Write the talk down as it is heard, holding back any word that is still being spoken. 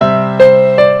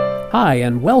Hi,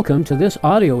 and welcome to this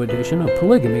audio edition of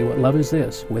Polygamy, What Love Is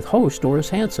This, with host Doris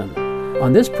Hanson.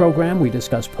 On this program, we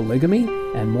discuss polygamy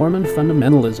and Mormon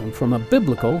fundamentalism from a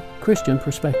biblical Christian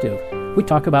perspective. We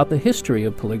talk about the history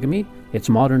of polygamy, its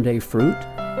modern-day fruit,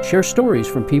 share stories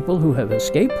from people who have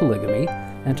escaped polygamy,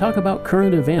 and talk about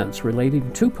current events relating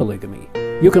to polygamy.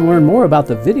 You can learn more about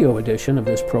the video edition of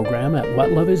this program at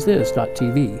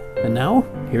whatloveisthis.tv. And now,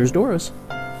 here's Doris.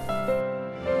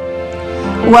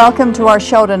 Welcome to our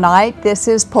show tonight. This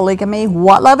is Polygamy,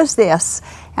 What Love Is This?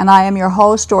 And I am your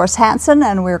host, Doris Hanson,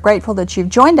 and we're grateful that you've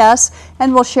joined us,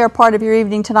 and we'll share part of your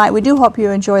evening tonight. We do hope you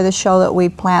enjoy the show that we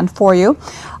planned for you.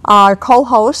 Our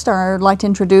co-host, I'd like to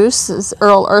introduce, is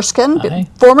Earl Erskine,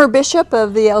 former bishop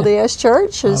of the LDS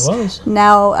Church, is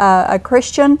now a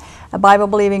Christian, a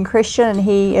Bible-believing Christian, and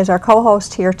he is our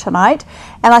co-host here tonight.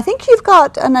 And I think you've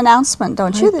got an announcement,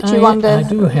 don't you, that you wanted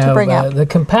to bring up? The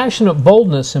Compassionate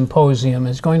Boldness Symposium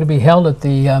is going to be held at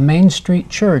the Main Street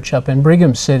Church up in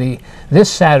Brigham City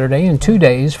this Saturday in 2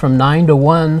 days from 9 to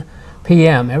 1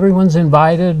 p.m. Everyone's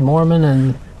invited, Mormon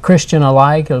and Christian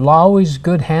alike. There's always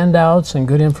good handouts and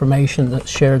good information that's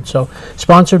shared. So,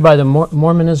 sponsored by the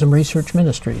Mormonism Research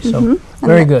Ministry. So,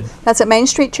 very good. That's at Main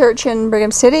Street Church in Brigham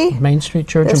City? Main Street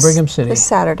Church in Brigham City. This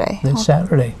Saturday.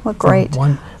 Saturday. Well, great.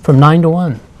 From 9 to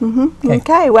 1.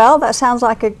 Okay, well, that sounds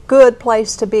like a good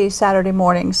place to be Saturday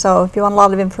morning. So if you want a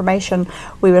lot of information,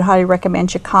 we would highly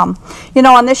recommend you come. You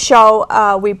know, on this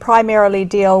show, we primarily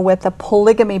deal with the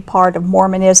polygamy part of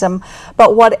Mormonism,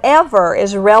 but whatever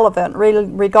is relevant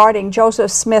regarding Joseph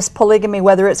Smith's polygamy,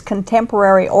 whether it's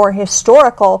contemporary or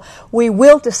historical, we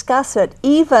will discuss it,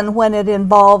 even when it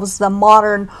involves the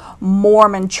modern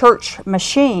Mormon church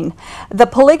machine. The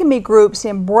polygamy groups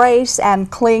embrace and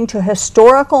cling to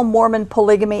historical Mormon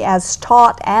polygamy as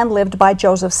taught and lived by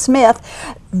Joseph Smith.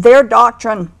 Their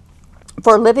doctrine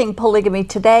for living polygamy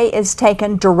today is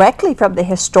taken directly from the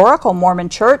historical Mormon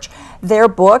church, their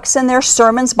books and their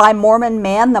sermons by Mormon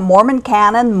men, the Mormon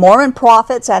canon, Mormon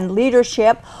prophets, and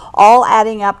leadership, all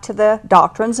adding up to the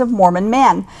doctrines of Mormon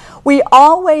men. We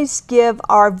always give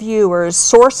our viewers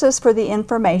sources for the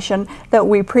information that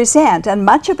we present, and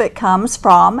much of it comes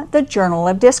from the Journal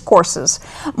of Discourses.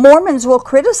 Mormons will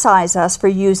criticize us for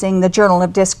using the Journal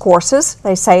of Discourses.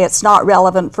 They say it's not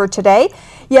relevant for today,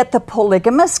 yet the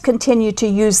polygamists continue to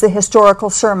use the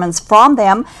historical sermons from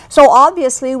them, so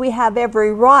obviously we have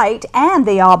every right and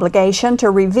the obligation to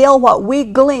reveal what we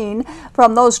glean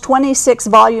from those 26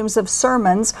 volumes of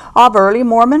sermons of early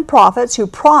Mormon prophets who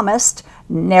promised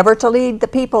never to lead the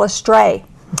people astray.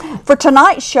 For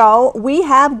tonight's show, we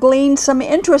have gleaned some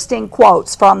interesting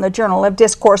quotes from the Journal of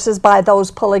Discourses by those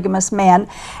polygamous men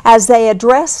as they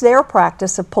address their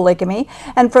practice of polygamy.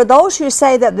 And for those who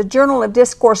say that the Journal of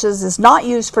Discourses is not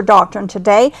used for doctrine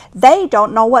today, they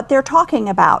don't know what they're talking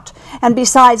about. And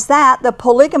besides that, the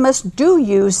polygamists do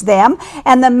use them,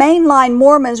 and the mainline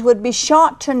Mormons would be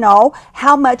shocked to know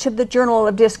how much of the Journal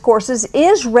of Discourses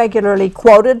is regularly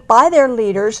quoted by their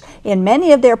leaders in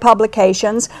many of their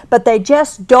publications, but they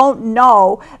just don't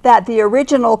know that the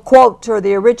original quote or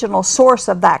the original source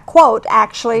of that quote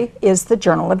actually is the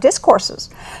Journal of Discourses.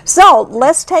 So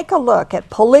let's take a look at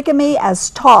polygamy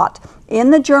as taught in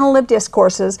the Journal of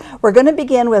Discourses. We're going to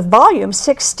begin with volume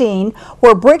 16,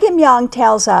 where Brigham Young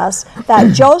tells us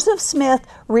that Joseph Smith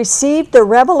received the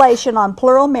revelation on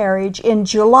plural marriage in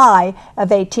July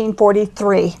of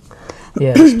 1843.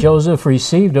 Yes, Joseph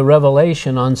received a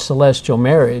revelation on celestial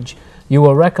marriage. You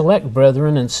will recollect,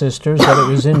 brethren and sisters, that it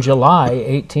was in July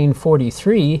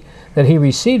 1843 that he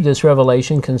received this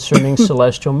revelation concerning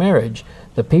celestial marriage.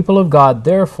 The people of God,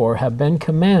 therefore, have been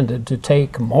commanded to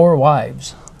take more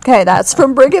wives. Okay, that's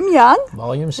from Brigham Young.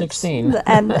 Volume 16.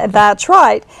 And that's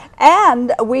right.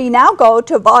 And we now go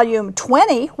to volume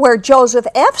 20, where Joseph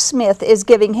F. Smith is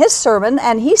giving his sermon,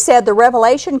 and he said the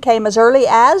revelation came as early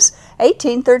as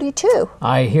 1832.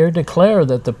 I here declare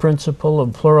that the principle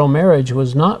of plural marriage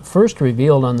was not first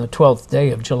revealed on the 12th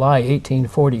day of July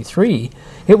 1843.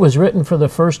 It was written for the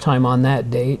first time on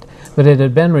that date, but it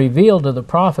had been revealed to the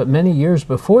prophet many years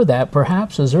before that,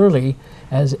 perhaps as early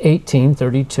as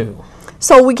 1832.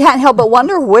 So we can't help but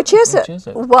wonder, which is it?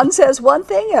 One says one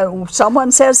thing and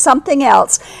someone says something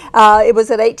else. It was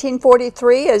at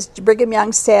 1843, as Brigham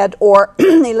Young said, or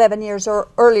 11 years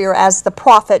earlier, as the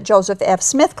prophet Joseph F.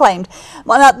 Smith claimed.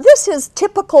 Well, now, this is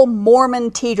typical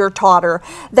Mormon teeter-totter.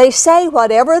 They say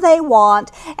whatever they want,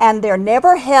 and they're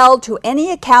never held to any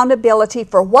accountability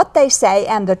for what they say,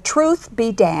 and the truth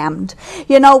be damned.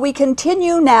 You know, we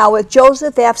continue now with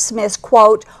Joseph F. Smith's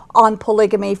quote on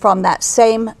polygamy from that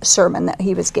same sermon that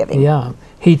he was giving. Yeah.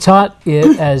 He taught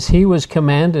it as he was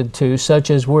commanded to, such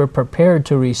as were prepared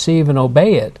to receive and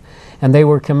obey it. and they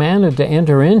were commanded to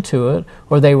enter into it,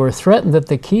 or they were threatened that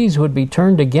the keys would be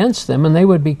turned against them and they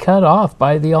would be cut off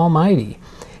by the Almighty.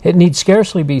 It need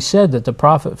scarcely be said that the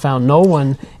prophet found no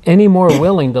one any more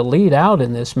willing to lead out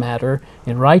in this matter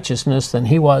in righteousness than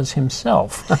he was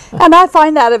himself. And I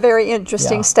find that a very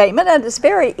interesting statement, and it's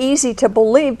very easy to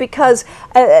believe because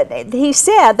he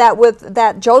said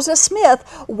that Joseph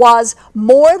Smith was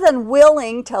more than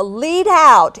willing to lead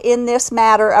out in this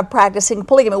matter of practicing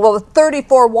polygamy. Well, with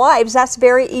 34 wives, that's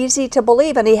very easy to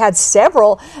believe, and he had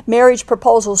several marriage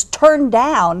proposals turned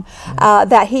down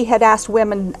that he had asked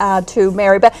women to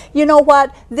marry. But you know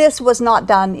what? This was not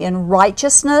done in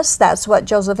righteousness. That's what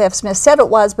Joseph F. Smith said it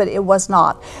was, but it was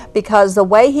not, because the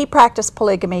way he practiced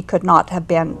polygamy could not have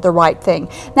been the right thing.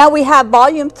 Now we have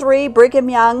Volume 3, Brigham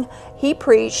Young. He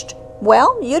preached,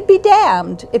 well, you'd be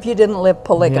damned if you didn't live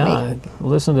polygamy. Yeah,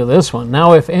 listen to this one.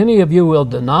 Now, if any of you will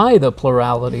deny the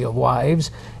plurality of wives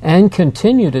and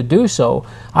continue to do so,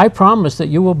 I promise that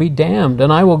you will be damned.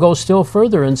 And I will go still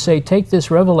further and say, take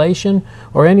this revelation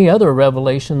or any other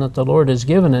revelation that the Lord has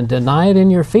given and deny it in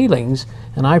your feelings,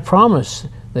 and I promise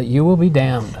that you will be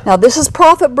damned. Now, this is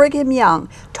Prophet Brigham Young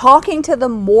talking to the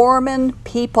Mormon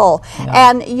people. Yeah.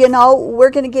 And, you know, we're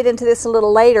going to get into this a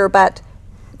little later, but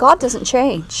God doesn't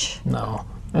change. No,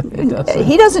 he doesn't.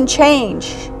 He doesn't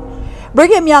change.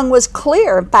 Brigham Young was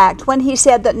clear, in fact, when he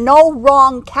said that no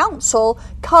wrong counsel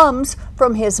comes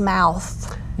from his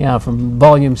mouth. Yeah, from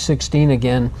Volume 16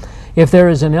 again. If there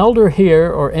is an elder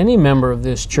here or any member of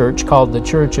this church called the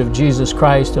Church of Jesus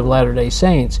Christ of Latter-day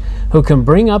Saints who can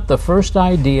bring up the first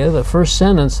idea, the first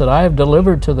sentence that I have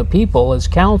delivered to the people as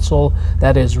counsel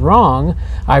that is wrong,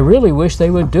 I really wish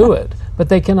they would do it. But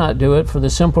they cannot do it for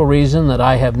the simple reason that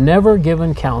I have never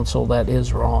given counsel that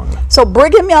is wrong. So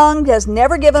Brigham Young has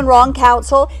never given wrong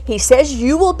counsel. He says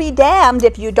you will be damned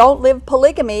if you don't live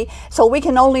polygamy. So we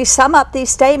can only sum up these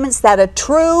statements that a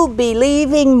true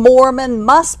believing Mormon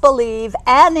must believe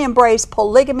and embrace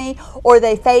polygamy or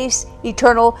they face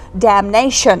eternal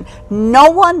damnation.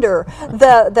 No wonder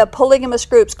the polygamous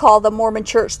groups call the Mormon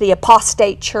Church the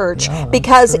apostate church,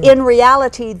 because in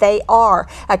reality they are.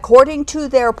 According to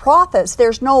their prophets,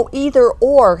 there's no either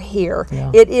or here.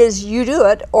 It is you do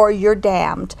it or you're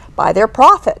damned by their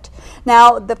prophet.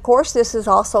 Now, of course, this is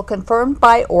also confirmed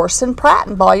by Orson Pratt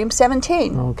in Volume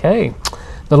 17. Okay.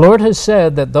 The Lord has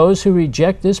said that those who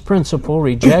reject this principle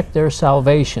reject their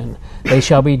salvation. They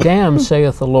shall be damned,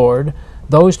 saith the Lord.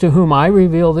 Those to whom I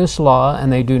reveal this law,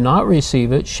 and they do not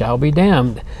receive it, shall be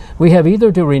damned. We have either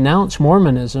to renounce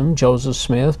Mormonism, Joseph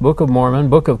Smith, Book of Mormon,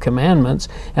 Book of Commandments,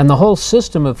 and the whole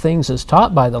system of things as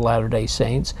taught by the Latter-day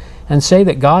Saints, and say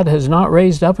that God has not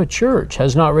raised up a church,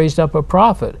 has not raised up a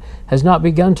prophet, has not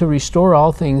begun to restore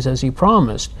all things as he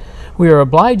promised. We are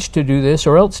obliged to do this,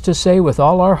 or else to say with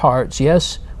all our hearts,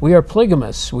 yes, we are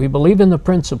polygamists, we believe in the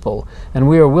principle, and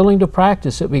we are willing to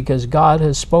practice it because God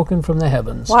has spoken from the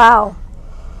heavens. Wow.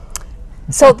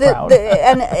 So,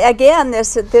 and again,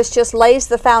 this just lays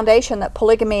the foundation that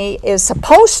polygamy is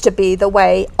supposed to be the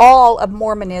way all of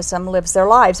Mormonism lives their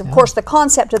lives. Of course, the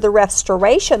concept of the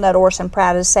restoration that Orson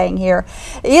Pratt is saying here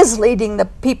is leading the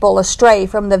people astray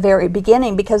from the very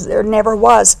beginning, because there never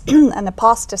was an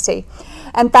apostasy.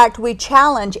 In fact, we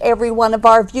challenge every one of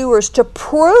our viewers to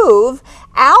prove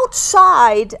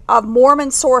outside of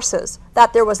Mormon sources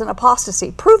that there was an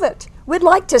apostasy. Prove it. We'd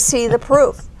like to see the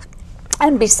proof.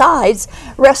 And besides,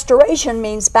 restoration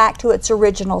means back to its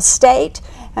original state,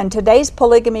 and today's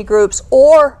polygamy groups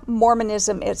or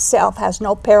Mormonism itself has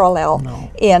no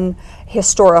parallel in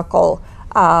historical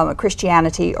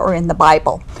Christianity or in the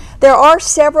Bible. There are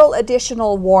several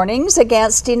additional warnings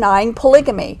against denying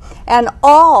polygamy, and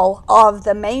all of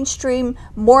the mainstream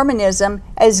Mormonism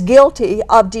is guilty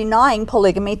of denying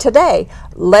polygamy today.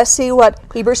 Let's see what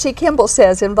Heber C. Kimball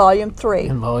says in Volume 3.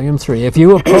 In Volume 3, if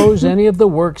you oppose any of the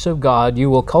works of God, you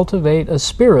will cultivate a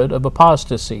spirit of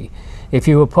apostasy. If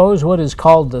you oppose what is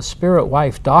called the spirit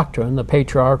wife doctrine, the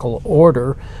patriarchal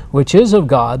order, which is of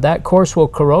God, that course will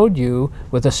corrode you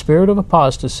with a spirit of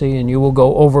apostasy, and you will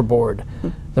go overboard.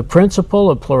 The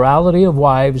principle of plurality of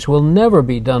wives will never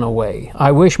be done away.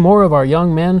 I wish more of our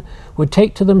young men would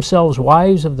take to themselves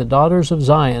wives of the daughters of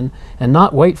Zion and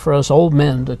not wait for us old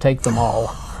men to take them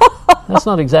all. That's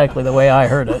not exactly the way I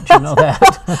heard it. You know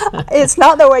that? It's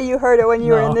not the way you heard it when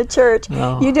you were in the church.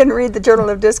 No. You didn't read the Journal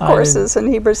of Discourses and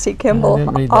Heber C.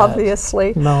 Kimball,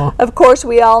 obviously. No. Of course,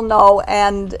 we all know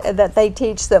and that they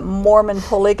teach that Mormon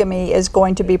polygamy is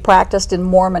going to be practiced in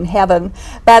Mormon heaven.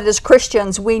 But as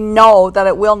Christians, we know that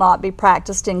it will not be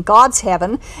practiced in God's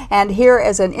heaven. And here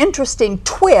is an interesting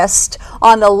twist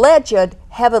on alleged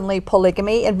heavenly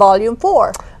polygamy in Volume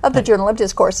 4 of the Journal of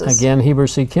Discourses. Again, Heber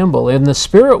C. Kimball. In the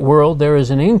spirit world, there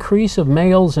is an increase of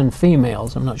males and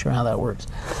females. I'm not sure how that works.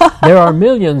 There are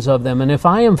millions of them, and if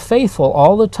I am faithful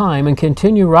all the time and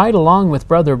continue right along with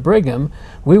Brother Brigham,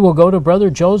 we will go to Brother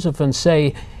Joseph and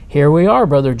say, "Here we are,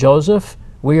 Brother Joseph.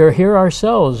 We are here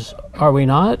ourselves, are we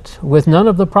not? With none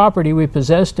of the property we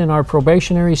possessed in our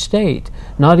probationary state,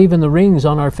 not even the rings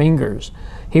on our fingers."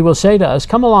 He will say to us,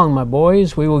 "Come along, my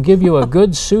boys. We will give you a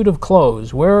good suit of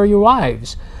clothes. Where are your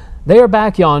wives?" "They are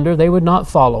back yonder. They would not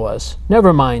follow us."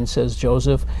 "Never mind," says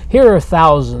Joseph. "Here are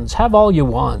thousands. Have all you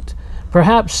want."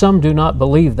 Perhaps some do not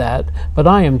believe that, but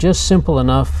I am just simple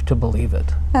enough to believe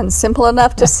it. And simple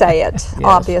enough to say it,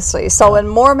 obviously. So in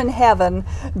Mormon heaven,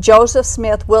 Joseph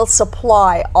Smith will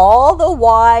supply all the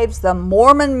wives the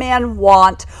Mormon men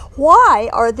want. Why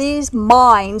are these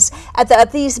minds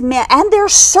of these men and their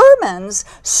sermons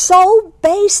so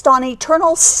based on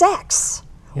eternal sex?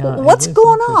 Yeah, what's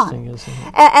going on? Isn't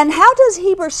it? And how does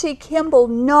Heber C. Kimball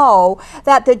know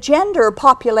that the gender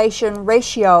population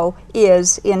ratio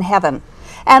is in heaven?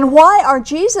 And why are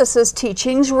Jesus'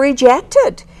 teachings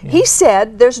rejected? He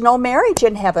said there's no marriage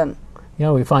in heaven.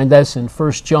 Yeah, we find this in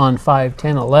 1 John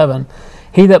 5:10-11.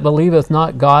 "He that believeth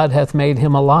not God hath made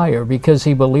him a liar, because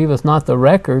he believeth not the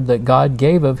record that God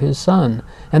gave of his Son.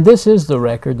 And this is the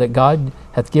record, that God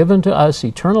hath given to us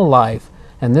eternal life,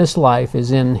 and this life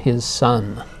is in his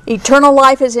Son." Eternal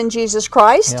life is in Jesus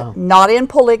Christ, not in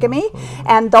polygamy.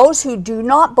 And those who do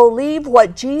not believe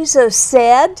what Jesus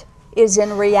said is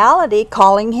in reality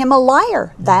calling him a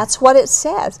liar. That's what it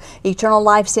says. Eternal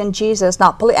life's in Jesus,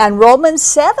 not polygamy. And Romans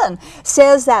 7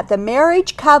 says that the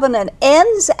marriage covenant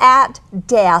ends at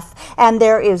death, and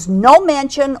there is no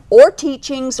mention or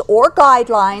teachings or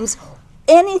guidelines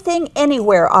anything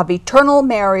anywhere of eternal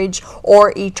marriage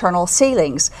or eternal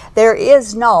sealings. There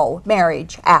is no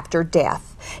marriage after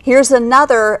death. Here's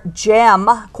another gem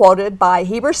quoted by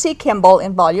Heber C. Kimball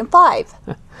in Volume 5.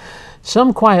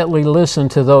 "Some quietly listen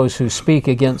to those who speak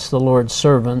against the Lord's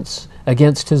servants,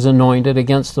 against his anointed,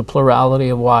 against the plurality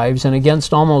of wives, and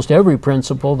against almost every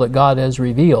principle that God has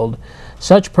revealed.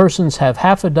 Such persons have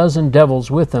half a dozen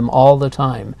devils with them all the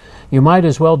time. You might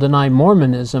as well deny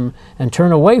Mormonism and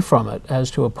turn away from it as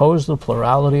to oppose the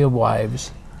plurality of wives."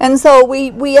 And so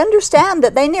we understand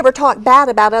that they never talk bad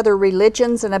about other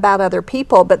religions and about other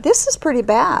people, but this is pretty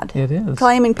bad. It is.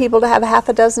 Claiming people to have half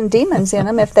a dozen demons in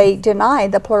them if they deny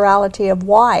the plurality of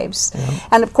wives. Yeah.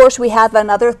 And of course we have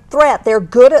another threat. They're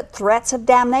good at threats of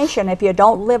damnation if you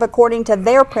don't live according to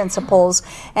their principles.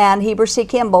 And Heber C.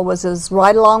 Kimball was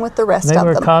right along with the rest of them.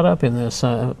 They were caught up in this,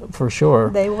 for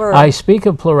sure. They were. "I speak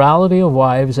of plurality of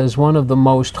wives as one of the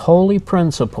most holy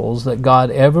principles that God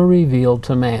ever revealed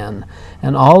to man.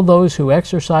 And all those who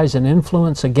exercise an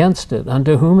influence against it,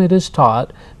 unto whom it is taught,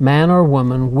 man or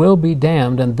woman, will be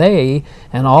damned, and they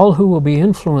and all who will be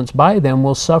influenced by them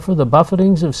will suffer the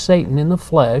buffetings of Satan in the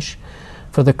flesh,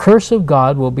 for the curse of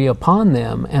God will be upon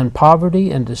them, and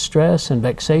poverty and distress and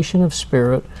vexation of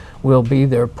spirit will be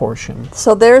their portion."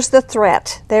 So there's the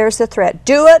threat. There's the threat.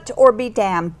 Do it or be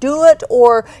damned. Do it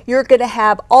or you're going to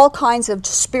have all kinds of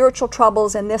spiritual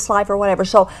troubles in this life or whatever.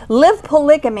 So live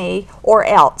polygamy or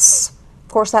else.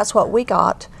 Of course, that's what we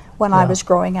got when I was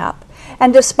growing up.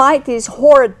 And despite these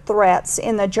horrid threats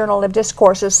in the Journal of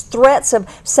Discourses, threats of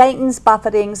Satan's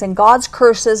buffetings and God's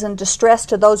curses and distress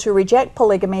to those who reject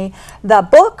polygamy, the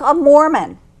Book of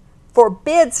Mormon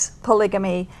forbids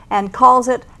polygamy and calls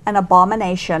it an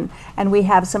abomination. And we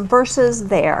have some verses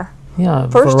there. Yeah, a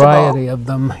First variety of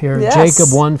them here. Yes.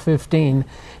 Jacob 1:15.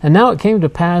 "And now it came to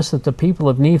pass that the people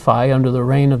of Nephi, under the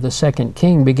reign of the second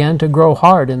king, began to grow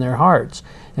hard in their hearts,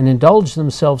 and indulged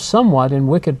themselves somewhat in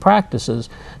wicked practices,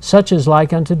 such as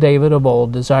like unto David of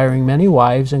old, desiring many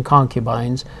wives and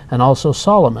concubines, and also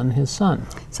Solomon his son."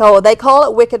 So they call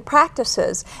it wicked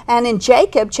practices. And in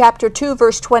Jacob chapter 2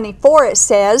 verse 24 it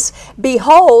says,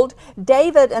 "Behold,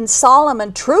 David and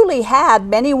Solomon truly had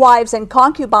many wives and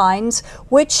concubines,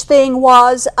 which thing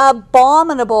was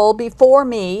abominable before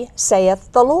me,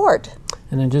 saith the Lord."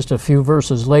 And then just a few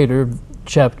verses later,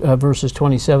 verses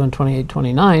 27, 28,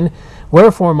 29,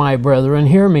 "Wherefore, my brethren,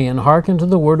 hear me, and hearken to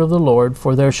the word of the Lord,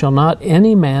 for there shall not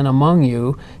any man among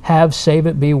you have save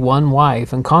it be one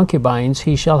wife, and concubines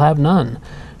he shall have none.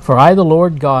 For I, the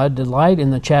Lord God, delight in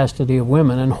the chastity of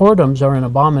women, and whoredoms are an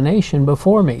abomination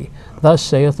before me. Thus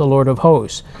saith the Lord of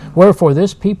hosts. Wherefore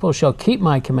this people shall keep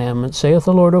my commandments, saith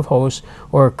the Lord of hosts,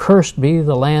 or cursed be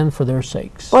the land for their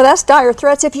sakes. Well, that's dire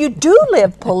threats if you do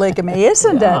live polygamy,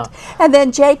 isn't Yeah. it? And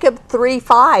then Jacob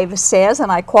 3:5 says,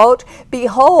 and I quote,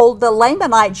 Behold, the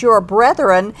Lamanites your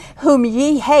brethren, whom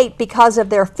ye hate because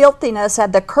of their filthiness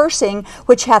and the cursing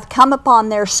which hath come upon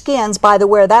their skins, by the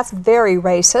way, that's very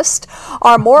racist,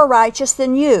 are more righteous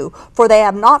than you, for they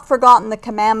have not forgotten the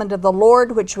commandment of the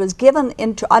Lord which was given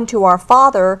unto our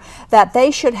father, that they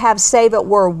should have, save it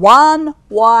were, one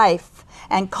wife,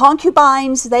 and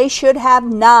concubines they should have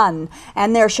none,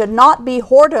 and there should not be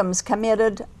whoredoms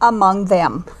committed among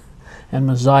them. And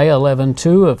Mosiah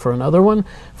 11:2 for another one,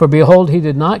 For behold, he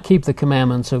did not keep the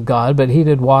commandments of God, but he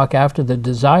did walk after the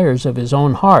desires of his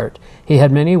own heart. He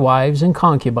had many wives and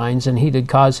concubines, and he did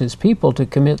cause his people to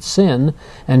commit sin,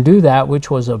 and do that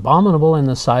which was abominable in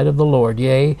the sight of the Lord.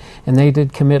 Yea, and they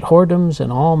did commit whoredoms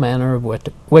and all manner of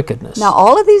wickedness. Now,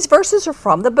 all of these verses are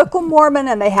from the Book of Mormon,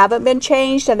 and they haven't been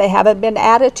changed, and they haven't been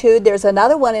added to. There's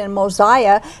another one in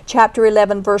Mosiah, chapter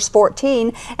 11, verse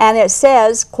 14, and it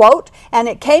says, quote, And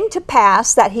it came to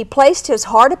pass that he placed his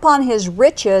heart upon his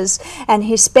riches, and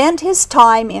he spent his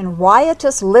time in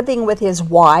riotous living with his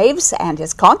wives and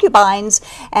his concubines,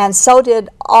 and so did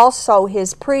also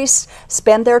his priests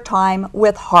spend their time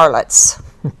with harlots.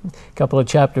 A couple of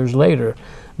chapters later,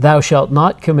 Thou shalt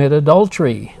not commit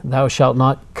adultery. Thou shalt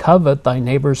not covet thy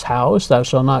neighbor's house. Thou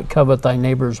shalt not covet thy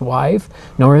neighbor's wife,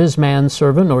 nor his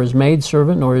manservant, nor his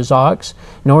maidservant, nor his ox,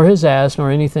 nor his ass,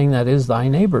 nor anything that is thy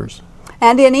neighbor's.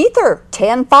 And in Ether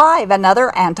 10:5,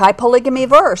 another anti-polygamy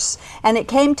verse. And it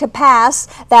came to pass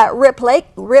that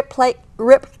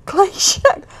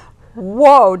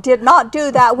did not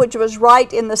do that which was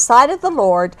right in the sight of the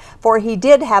Lord, for he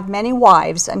did have many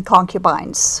wives and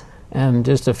concubines. And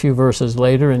just a few verses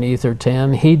later in Ether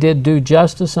 10, He did do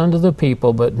justice unto the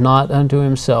people, but not unto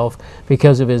himself,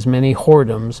 because of his many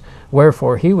whoredoms.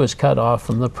 Wherefore he was cut off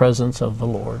from the presence of the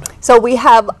Lord. So we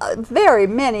have very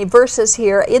many verses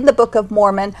here in the Book of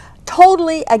Mormon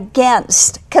totally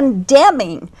against,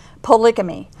 condemning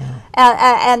polygamy.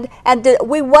 And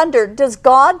we wonder, does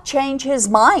God change his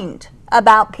mind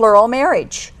about plural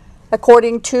marriage?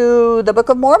 According to the Book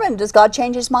of Mormon, does God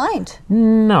change his mind?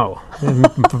 No.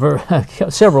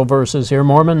 Several verses here.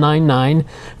 Mormon 9:9.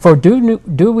 For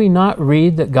do we not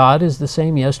read that God is the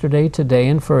same yesterday, today,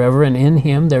 and forever, and in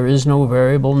him there is no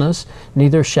variableness,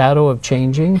 neither shadow of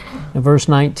changing? In verse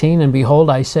 19, And behold,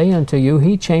 I say unto you,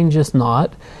 he changeth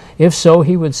not. If so,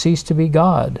 he would cease to be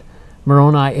God.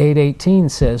 Moroni 8:18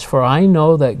 says, For I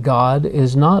know that God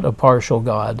is not a partial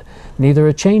God, neither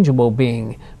a changeable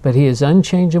being, but he is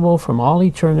unchangeable from all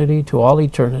eternity to all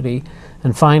eternity.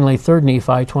 And finally, 3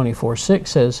 Nephi 24:6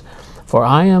 says, For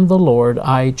I am the Lord,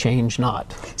 I change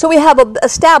not. So we have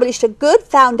established a good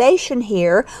foundation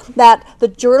here that the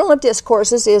Journal of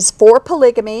Discourses is for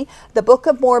polygamy, the Book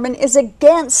of Mormon is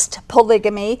against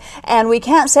polygamy, and we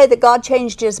can't say that God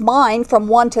changed his mind from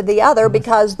one to the other,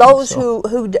 because those who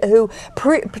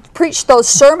preached those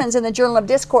sermons in the Journal of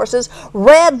Discourses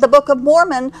read the Book of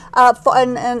Mormon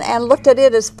and looked at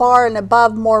it as far and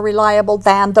above more reliable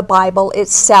than the Bible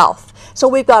itself. So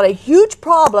we've got a huge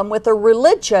problem with a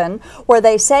religion where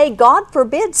they say God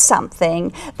forbids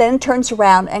something, then turns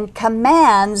around and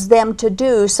commands them to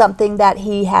do something that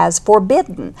he has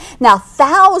forbidden. Now,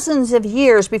 thousands of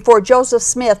years before Joseph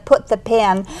Smith put the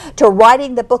pen to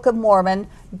writing the Book of Mormon,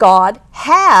 God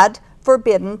had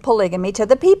forbidden polygamy to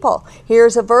the people.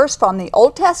 Here's a verse from the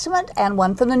Old Testament and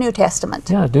one from the New Testament.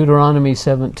 Yeah, Deuteronomy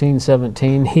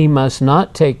 17:17, He must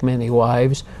not take many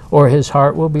wives, or his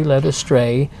heart will be led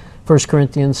astray. 1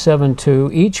 Corinthians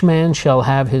 7:2, Each man shall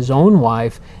have his own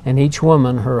wife, and each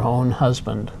woman her own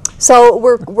husband. So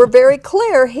we're very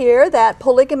clear here that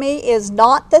polygamy is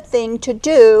not the thing to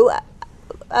do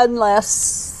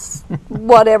unless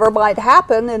whatever might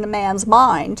happen in a man's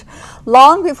mind.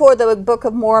 Long before the Book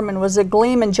of Mormon was a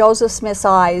gleam in Joseph Smith's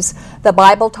eyes, the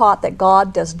Bible taught that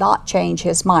God does not change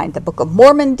his mind. The Book of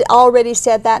Mormon already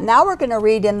said that. Now we're going to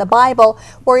read in the Bible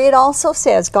where it also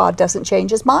says God doesn't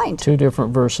change his mind. Two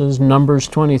different verses. Numbers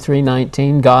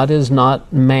 23:19, God is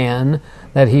not man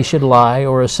that he should lie,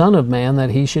 or a son of man that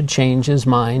he should change his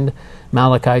mind.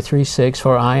 Malachi 3:6,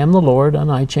 For I am the Lord,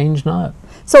 and I change not.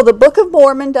 So the Book of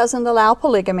Mormon doesn't allow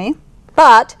polygamy,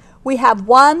 but we have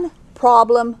one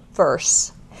problem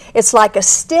verse. It's like a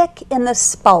stick in the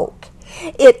spoke.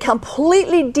 It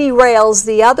completely derails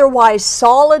the otherwise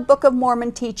solid Book of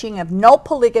Mormon teaching of no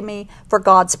polygamy for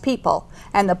God's people.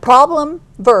 And the problem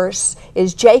verse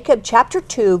is Jacob chapter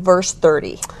 2, verse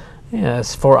 30.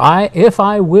 Yes, for if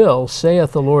I will,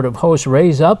 saith the Lord of hosts,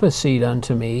 raise up a seed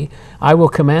unto me, I will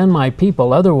command my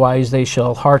people, otherwise they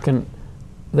shall hearken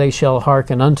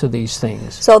unto these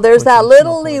things. So there's that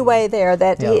little leeway there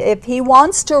that if he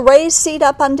wants to raise seed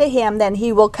up unto him, then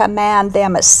he will command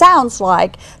them, it sounds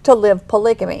like, to live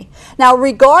polygamy. Now,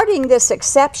 regarding this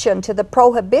exception to the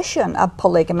prohibition of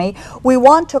polygamy, we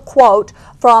want to quote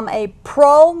from a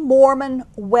pro-Mormon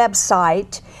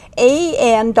website,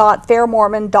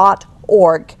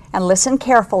 an.fairmormon.org, and listen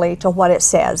carefully to what it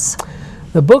says.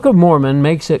 The Book of Mormon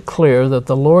makes it clear that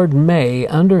the Lord may,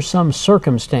 under some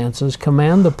circumstances,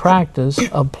 command the practice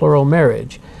of plural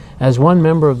marriage. As one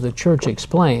member of the church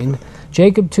explained,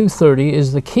 Jacob 2:30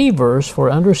 is the key verse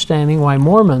for understanding why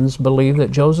Mormons believe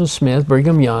that Joseph Smith,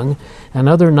 Brigham Young, and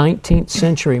other 19th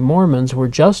century Mormons were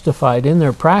justified in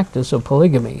their practice of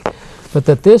polygamy, but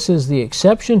that this is the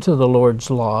exception to the Lord's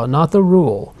law, not the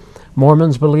rule.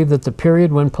 Mormons believe that the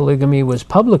period when polygamy was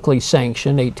publicly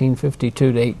sanctioned,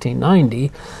 1852 to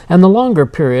 1890, and the longer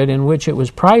period in which it was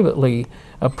privately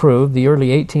approved, the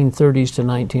early 1830s to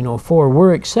 1904,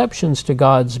 were exceptions to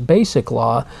God's basic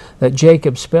law that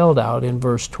Jacob spelled out in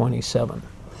verse 27.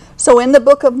 So in the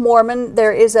Book of Mormon,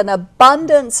 there is an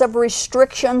abundance of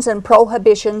restrictions and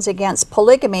prohibitions against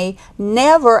polygamy,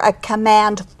 never a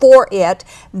command for it.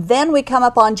 Then we come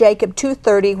upon Jacob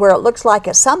 2:30, where it looks like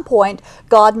at some point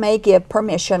God may give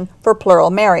permission for plural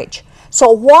marriage.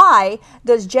 So why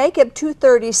does Jacob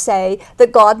 2:30 say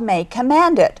that God may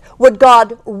command it? Would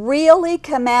God really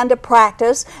command a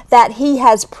practice that he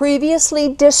has previously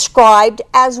described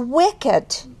as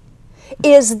wicked?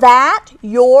 Is that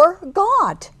your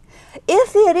God?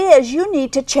 If it is, you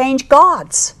need to change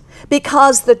gods,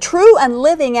 because the true and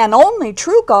living and only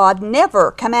true God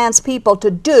never commands people to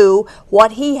do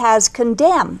what he has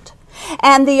condemned.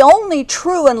 And the only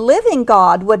true and living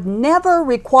God would never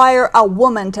require a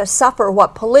woman to suffer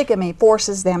what polygamy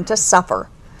forces them to suffer.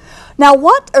 Now,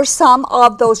 what are some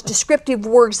of those descriptive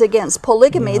words against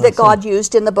polygamy that God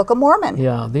used in the Book of Mormon?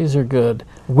 Yeah, these are good.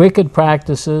 Wicked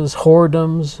practices,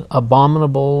 whoredoms,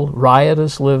 abominable,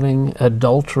 riotous living,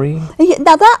 adultery.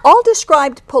 Now, that all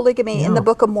described polygamy in the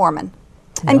Book of Mormon.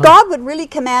 And God would really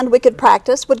command wicked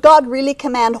practice? Would God really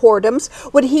command whoredoms?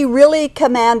 Would he really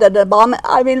command an abomination?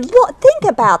 I mean, think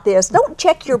about this. Don't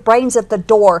check your brains at the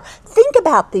door. Think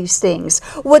about these things.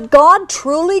 Would God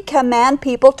truly command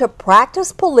people to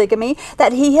practice polygamy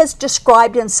that he has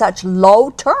described in such low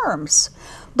terms?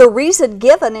 The reason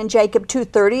given in Jacob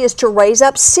 2:30 is to raise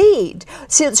up seed.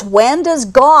 Since when does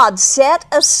God set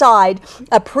aside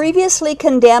a previously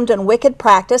condemned and wicked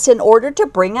practice in order to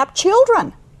bring up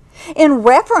children? In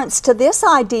reference to this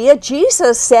idea,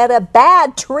 Jesus said a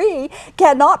bad tree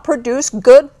cannot produce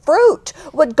good fruit.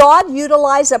 Would God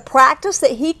utilize a practice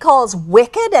that he calls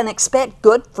wicked and expect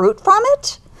good fruit from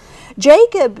it?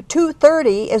 Jacob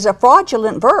 2:30 is a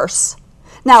fraudulent verse.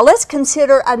 Now let's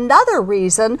consider another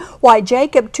reason why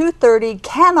Jacob 2:30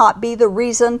 cannot be the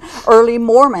reason early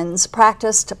Mormons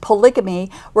practiced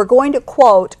polygamy. We're going to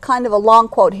quote kind of a long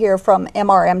quote here from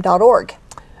MRM.org.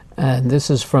 And this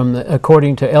is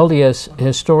according to LDS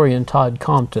historian Todd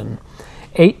Compton.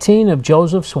 18 of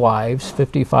Joseph's wives,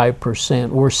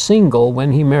 55%, were single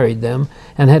when he married them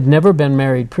and had never been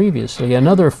married previously.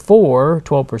 Another 4,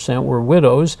 12%, were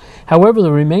widows. However,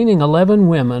 the remaining 11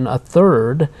 women, a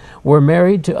third, were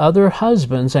married to other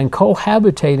husbands and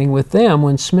cohabitating with them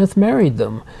when Smith married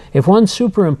them. If one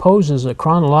superimposes a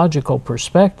chronological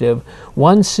perspective,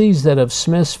 one sees that of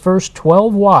Smith's first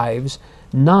 12 wives,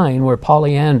 9 were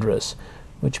polyandrous,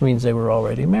 which means they were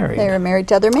already married. They were married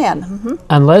to other men. Mm-hmm.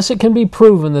 Unless it can be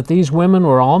proven that these women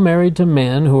were all married to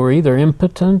men who were either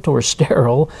impotent or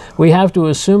sterile, we have to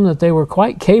assume that they were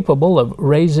quite capable of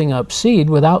raising up seed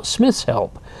without Smith's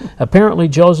help. Apparently,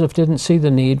 Joseph didn't see the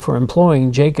need for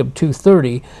employing Jacob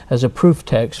 2:30 as a proof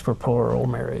text for plural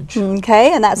marriage.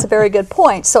 Okay, and that's a very good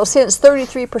point. So since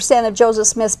 33% of Joseph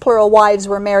Smith's plural wives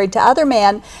were married to other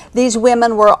men, these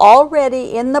women were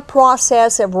already in the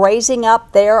process of raising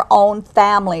up their own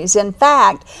families. In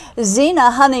fact,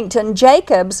 Zena Huntington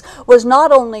Jacobs was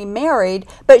not only married,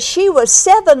 but she was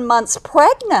 7 months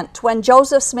pregnant when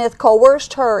Joseph Smith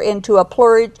coerced her into a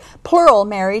plural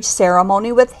marriage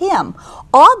ceremony with him.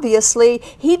 Obviously,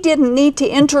 he didn't need to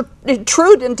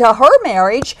intrude into her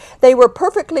marriage. They were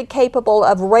perfectly capable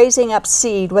of raising up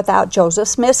seed without Joseph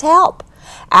Smith's help.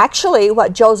 Actually,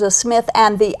 what Joseph Smith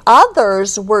and the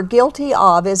others were guilty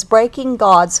of is breaking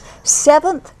God's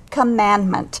 7th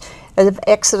commandment of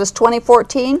Exodus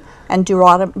 20:14 And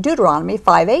Deuteronomy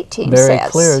 5:18 says. Very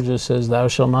clear, it just says, thou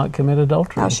shalt not commit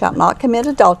adultery. Thou shalt not commit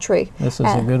adultery. This is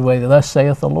a good way, thus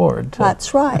saith the Lord.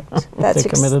 That's right. To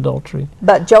commit adultery.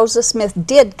 But Joseph Smith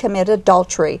did commit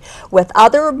adultery with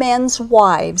other men's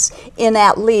wives in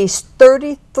at least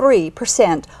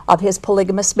 33% of his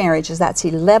polygamous marriages. That's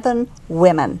 11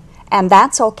 women. And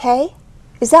that's okay?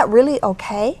 Is that really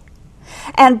okay?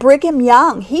 And Brigham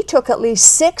Young, he took at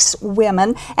least 6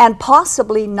 women and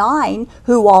possibly 9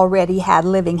 who already had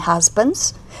living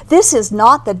husbands. This is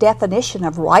not the definition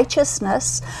of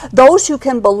righteousness. Those who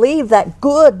can believe that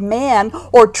good men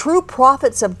or true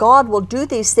prophets of God will do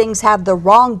these things have the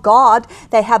wrong God,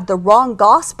 they have the wrong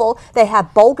gospel, they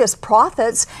have bogus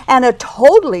prophets, and a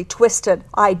totally twisted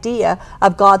idea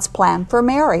of God's plan for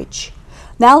marriage.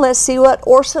 Now let's see what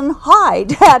Orson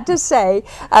Hyde had to say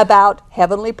about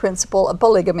heavenly principle of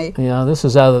polygamy. Yeah, this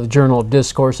is out of the Journal of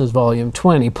Discourses, Volume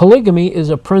 20. Polygamy is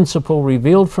a principle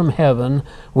revealed from heaven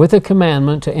with a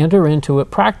commandment to enter into it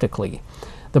practically.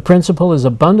 The principle is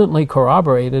abundantly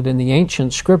corroborated in the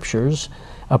ancient scriptures,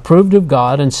 approved of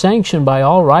God and sanctioned by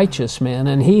all righteous men,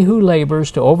 and he who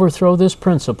labors to overthrow this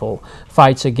principle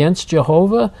fights against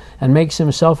Jehovah and makes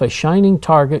himself a shining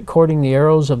target, courting the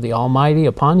arrows of the Almighty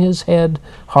upon his head,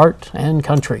 heart, and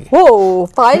country. Whoa,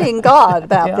 fighting God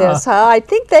about this, huh? I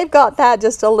think they've got that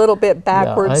just a little bit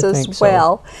backwards as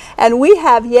well. So. And we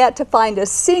have yet to find a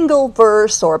single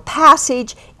verse or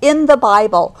passage in the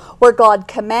Bible where God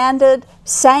commanded,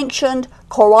 sanctioned,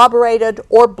 corroborated,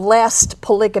 or blessed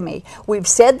polygamy. We've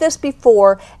said this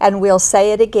before, and we'll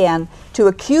say it again. To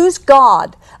accuse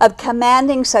God of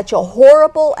commanding such a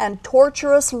horrible and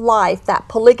torturous life that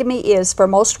polygamy is for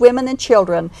most women and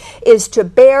children is to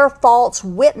bear false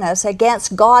witness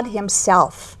against God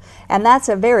Himself. And that's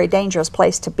a very dangerous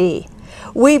place to be.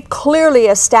 We've clearly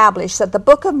established that the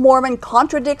Book of Mormon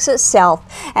contradicts itself,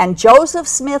 and Joseph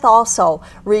Smith also,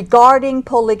 regarding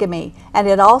polygamy, and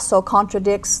it also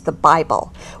contradicts the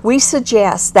Bible. We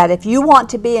suggest that if you want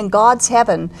to be in God's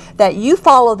heaven, that you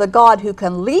follow the God who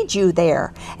can lead you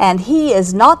there, and He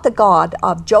is not the God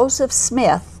of Joseph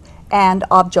Smith and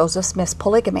of Joseph Smith's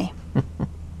polygamy.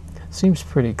 Seems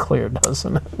pretty clear,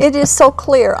 doesn't it? It is so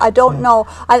clear. I don't know.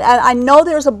 I know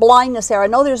there's a blindness there. I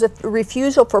know there's a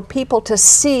refusal for people to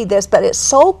see this, but it's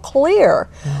so clear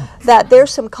that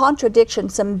there's some contradiction,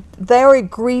 some very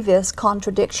grievous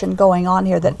contradiction going on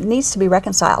here that needs to be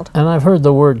reconciled. And I've heard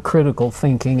the word critical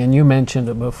thinking, and you mentioned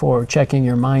it before, checking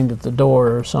your mind at the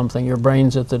door or something, your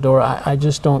brain's at the door. I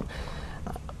just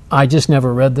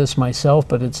never read this myself,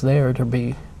 but it's there to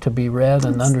be read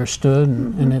and understood,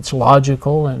 and it's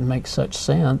logical and makes such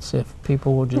sense if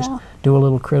people will just do a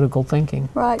little critical thinking.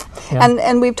 Right. Yeah.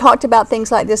 And we've talked about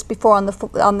things like this before on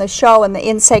the show, in the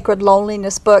In Sacred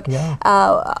Loneliness book. Yeah.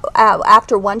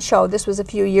 After one show, this was a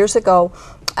few years ago,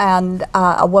 and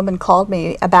a woman called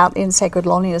me about In Sacred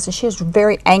Loneliness, and she was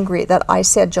very angry that I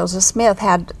said Joseph Smith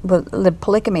had lived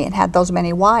polygamy and had those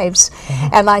many wives.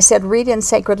 And I said, read In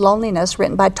Sacred Loneliness,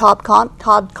 written by Todd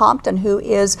Compton, who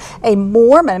is a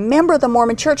Mormon, a member of the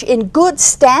Mormon Church in good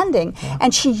standing.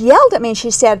 And she yelled at me and she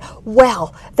said,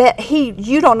 well,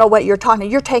 you don't know what you're talking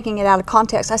about. You're taking it out of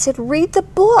context. I said, read the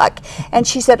book. And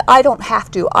she said, I don't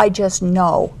have to. I just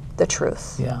know the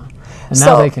truth. Yeah. And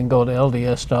now they can go to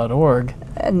LDS.org.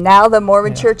 And now the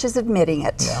Mormon Church is admitting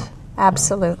it. Yeah.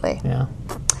 Absolutely. Yeah.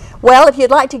 Well, if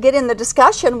you'd like to get in the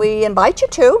discussion, we invite you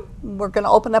to. We're going to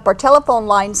open up our telephone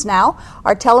lines now.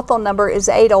 Our telephone number is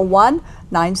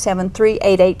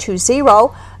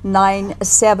 801-973-8820,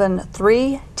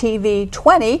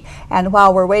 973-TV20. And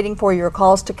while we're waiting for your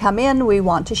calls to come in, we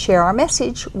want to share our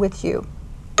message with you.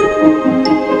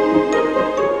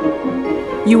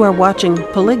 You are watching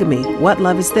Polygamy, What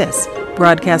Love Is This?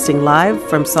 Broadcasting live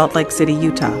from Salt Lake City,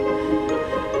 Utah.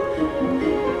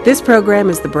 This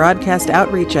program is the broadcast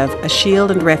outreach of A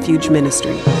Shield and Refuge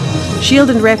Ministry.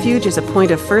 Shield and Refuge is a point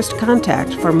of first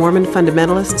contact for Mormon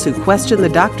fundamentalists who question the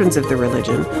doctrines of the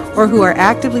religion or who are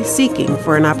actively seeking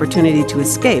for an opportunity to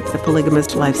escape the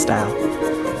polygamist lifestyle.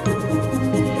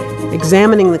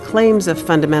 Examining the claims of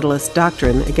fundamentalist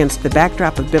doctrine against the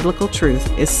backdrop of biblical truth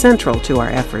is central to our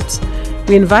efforts.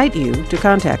 We invite you to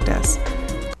contact us.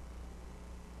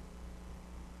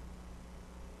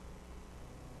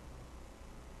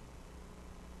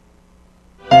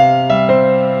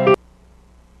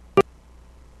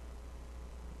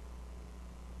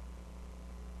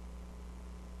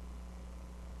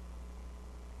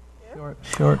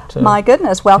 My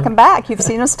goodness, welcome back. You've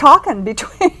seen us talking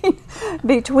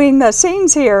between the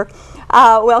scenes here.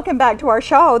 Welcome back to our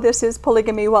show. This is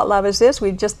Polygamy, What Love Is This?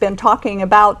 We've just been talking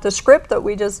about the script that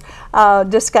we just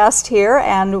discussed here,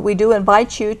 and we do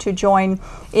invite you to join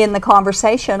in the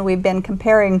conversation. We've been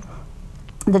comparing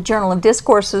the Journal of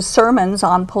Discourse's sermons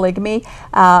on polygamy,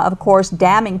 of course,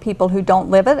 damning people who don't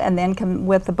live it, and then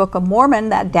with the Book of Mormon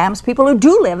that damns people who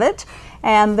do live it.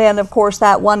 And then, of course,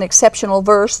 that one exceptional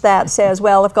verse that says,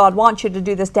 well, if God wants you to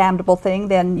do this damnable thing,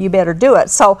 then you better do it.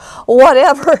 So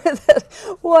whatever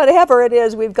it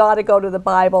is, we've got to go to the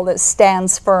Bible that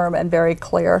stands firm and very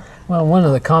clear. Well, one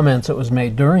of the comments that was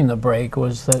made during the break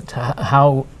was that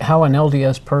how an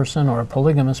LDS person or a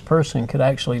polygamous person could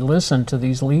actually listen to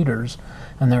these leaders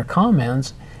and their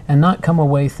comments and not come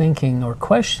away thinking or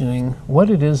questioning what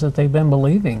it is that they've been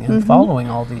believing and following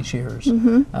all these years.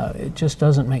 It just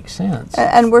doesn't make sense.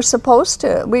 And we're supposed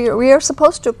to. We are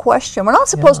supposed to question. We're not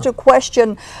supposed to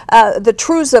question the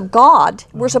truths of God.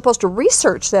 We're supposed to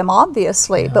research them,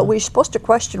 obviously, but we're supposed to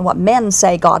question what men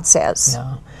say God says.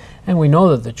 Yeah. And we know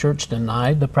that the church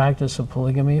denied the practice of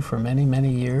polygamy for many,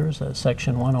 many years.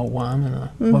 Section 101 in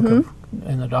the book of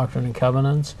in the Doctrine and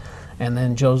Covenants, and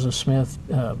then Joseph Smith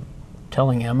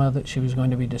telling Emma that she was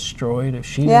going to be destroyed if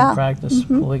she didn't practice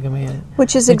polygamy.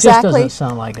 Which is it exactly, just doesn't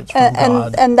sound like it's from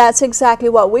God. And that's exactly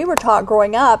what we were taught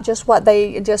growing up. Just what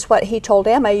he told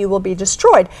Emma, you will be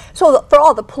destroyed. So for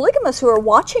all the polygamists who are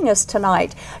watching us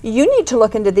tonight, you need to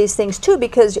look into these things too,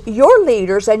 because your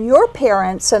leaders and your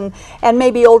parents and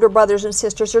maybe older brothers and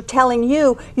sisters are telling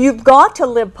you you've got to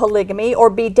live polygamy or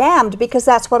be damned, because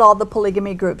that's what all the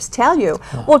polygamy groups tell you.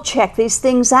 Well, check these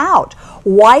things out.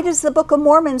 Why does the Book of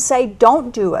Mormon say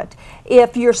don't do it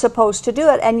if you're supposed to do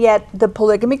it? And yet the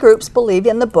polygamy groups believe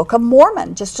in the Book of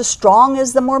Mormon just as strong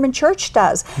as the Mormon Church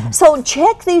does. So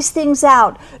check these things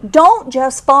out. Don't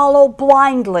just follow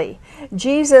blindly.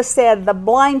 Jesus said the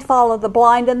blind follow the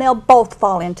blind and they'll both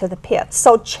fall into the pit.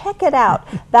 So check it out.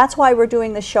 That's why we're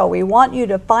doing the show. We want you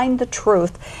to find the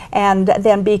truth and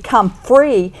then become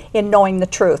free in knowing the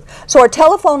truth. So our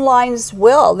telephone lines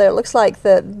it looks like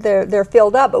they're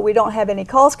filled up, but we don't have any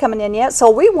calls coming in yet. So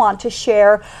we want to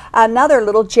share another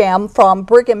little gem from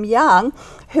Brigham Young,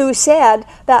 who said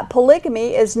that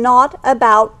polygamy is not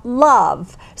about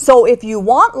love. So if you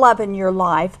want love in your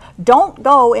life, don't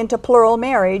go into plural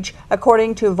marriage,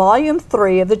 according to Volume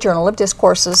 3 of the Journal of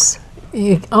Discourses.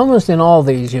 Almost in all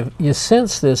these, you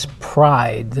sense this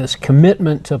pride, this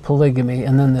commitment to polygamy,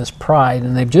 and then this pride,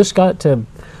 and they've just got to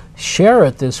share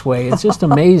it this way. It's just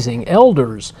amazing.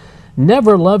 Elders,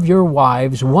 never love your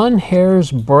wives one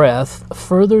hair's breadth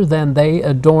further than they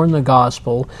adorn the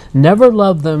gospel. Never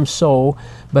love them so,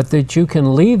 but that you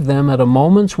can leave them at a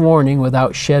moment's warning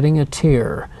without shedding a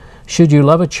tear. Should you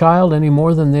love a child any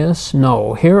more than this?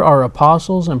 No. Here are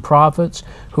apostles and prophets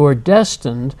who are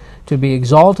destined to be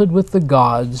exalted with the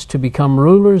gods, to become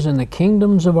rulers in the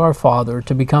kingdoms of our Father,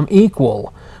 to become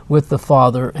equal with the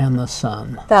Father and the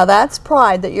Son. Now that's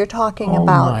pride that you're talking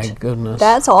about. Oh my goodness.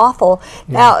 That's awful.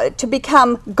 Yeah. Now to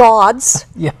become gods,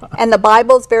 and the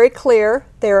Bible's very clear,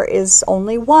 there is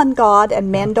only one God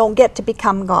and men don't get to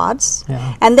become gods.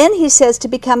 Yeah. And then he says to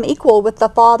become equal with the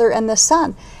Father and the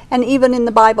Son. And even in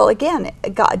the Bible again,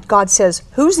 God says,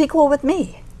 who's equal with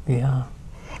me? Yeah.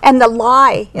 And the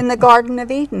lie in the Garden of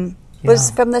Eden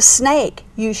was from the snake,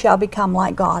 you shall become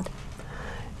like God.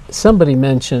 Somebody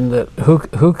mentioned that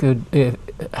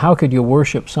how could you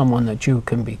worship someone that you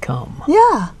can become?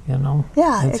 Yeah. You know?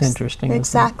 Yeah. It's interesting.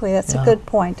 Exactly. That's a good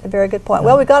point. A very good point.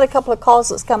 Well, we've got a couple of calls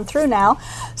that's come through now.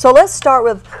 So let's start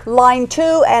with line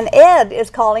 2, and Ed is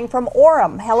calling from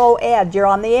Orem. Hello, Ed. You're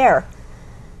on the air.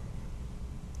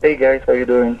 Hey guys, how you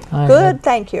doing? Hi, Good, Ed.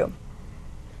 thank you.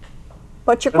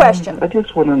 What's your question? I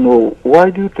just want to know, why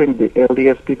do you think the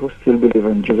LDS people still believe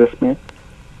in Joseph Smith?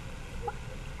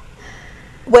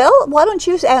 Well, why don't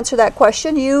you answer that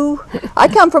question? I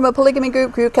come from a polygamy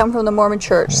group, you come from the Mormon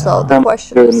Church, so the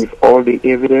question is... With all the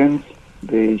evidence,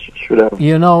 they should have...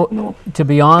 You know, to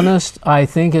be honest, I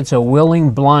think it's a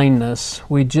willing blindness.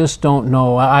 We just don't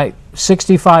know.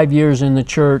 65 years in the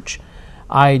church,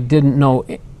 I didn't know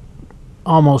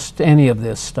almost any of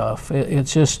this stuff.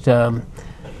 It's just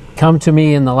come to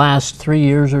me in the last 3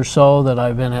 years or so that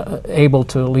I've been able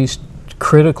to at least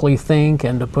critically think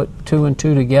and to put 2 and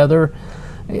 2 together.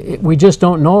 We just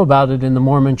don't know about it in the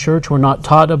Mormon Church. We're not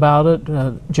taught about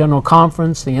it. General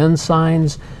Conference, the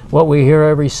ensigns, what we hear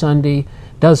every Sunday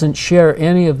doesn't share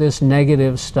any of this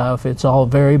negative stuff. It's all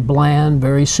very bland,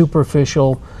 very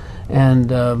superficial,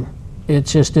 and it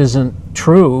just isn't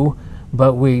true,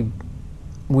 but we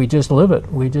we just live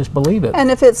it. We just believe it. And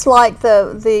if it's like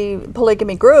the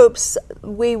polygamy groups,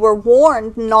 we were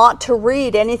warned not to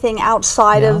read anything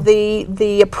outside of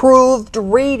the approved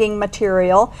reading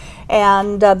material,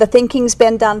 and the thinking's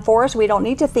been done for us. We don't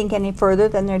need to think any further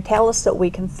than they tell us that we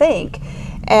can think.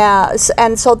 And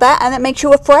it makes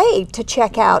you afraid to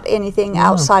check out anything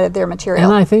outside of their material.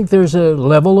 And I think there's a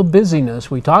level of busyness.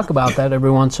 We talk about that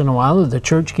every once in a while, that the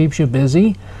church keeps you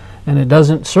busy, and it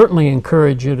doesn't certainly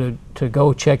encourage you to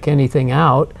go check anything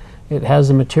out. It has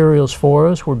the materials for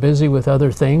us. We're busy with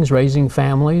other things, raising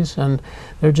families, and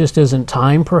there just isn't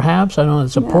time, perhaps. I don't know,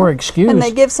 it's a poor excuse. And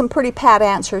they give some pretty pat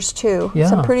answers, too. Yeah.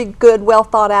 Some pretty good,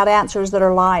 well-thought-out answers that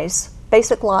are lies.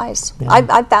 Basic lies. Yeah.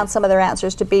 I've found some of their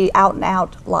answers to be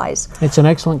out-and-out lies. It's an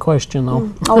excellent question, though.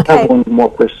 I Okay. have one more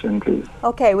question, please.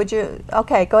 Okay,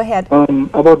 go ahead.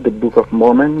 About the Book of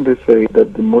Mormon, they say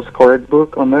that the most correct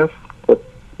book on earth, but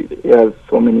it has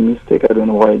so many mistakes. I don't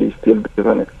know why they still believe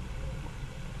in it.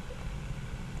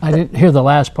 I didn't hear the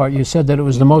last part. You said that it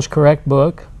was the most correct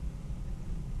book.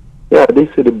 Yeah, they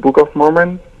say the Book of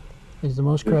Mormon Is the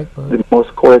most correct book. the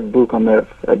most correct book on earth.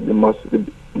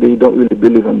 They don't really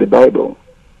believe in the Bible.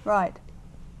 Right.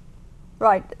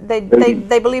 Right. They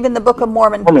believe in the Book of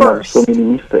Mormon Mormon has first. so many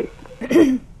mistakes.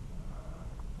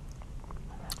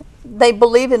 They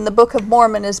believe in the Book of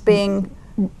Mormon as being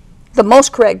the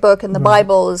most correct book, and the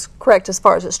Bible is correct as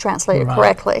far as it's translated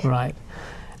correctly. Right.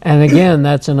 And again,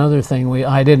 that's another thing.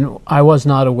 I was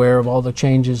not aware of all the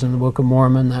changes in the Book of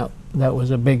Mormon. That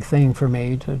was a big thing for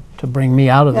me to bring me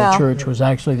out of the church, was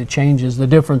actually the changes, the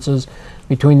differences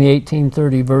between the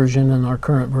 1830 version and our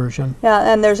current version.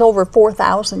 Yeah, and there's over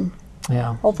 4,000.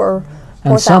 Yeah. Over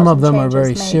 4,000 And some of them are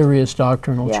very changes made. serious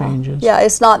doctrinal changes. Yeah,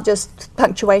 it's not just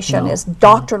punctuation, it's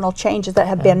doctrinal changes that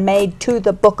have been made to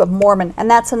the Book of Mormon.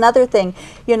 And that's another thing.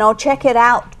 Check it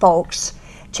out, folks.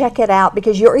 Check it out,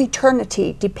 because your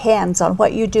eternity depends on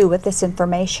what you do with this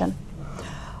information.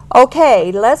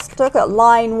 Okay, let's look at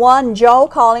line 1. Joe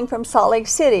calling from Salt Lake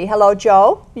City. Hello,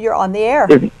 Joe. You're on the air.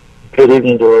 Good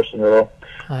evening, Doris and Earl.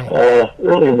 Hi.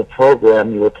 Early in the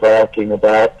program, you were talking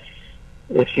about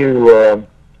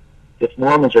if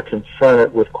Mormons are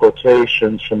confronted with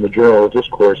quotations from the Journal of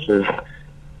Discourses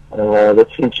that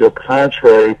seem so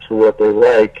contrary to what they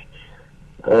like,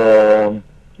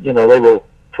 they will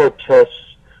protest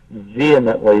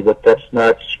vehemently that that's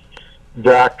not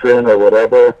doctrine or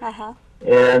whatever. Uh-huh.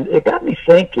 And it got me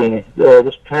thinking,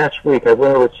 this past week I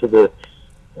went over to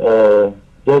the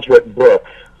Deseret Book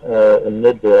in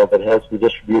Midvale that has the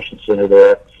distribution center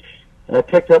there, and I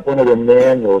picked up one of their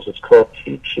manuals. It's called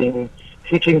Teachings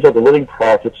of the Living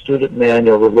Prophet, Student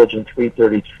Manual, Religion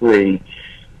 333,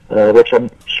 which I'm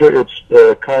sure it's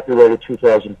copyrighted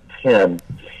 2010.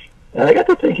 And I got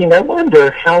to thinking, I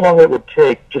wonder how long it would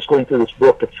take, just going through this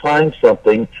book, to find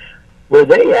something where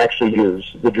they actually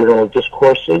use the Journal of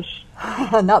Discourses.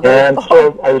 Not very And far.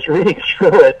 so I was reading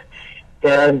through it,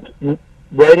 and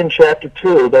right in chapter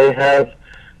 2, they have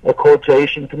a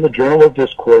quotation from the Journal of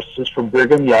Discourses from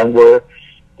Brigham Young, where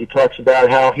he talks about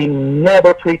how he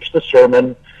never preached a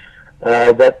sermon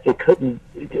that it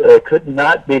could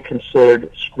not be considered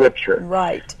scripture.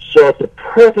 Right. So it's a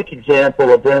perfect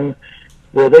example of them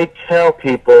where they tell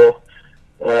people,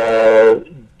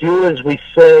 do as we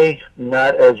say,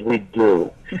 not as we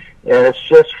do. And it's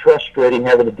just frustrating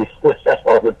having to deal with that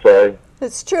all the time.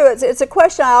 It's true. It's a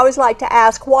question I always like to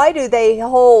ask. Why do they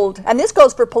hold, and this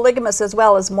goes for polygamists as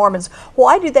well as Mormons,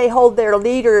 why do they hold their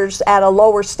leaders at a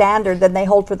lower standard than they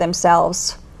hold for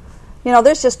themselves?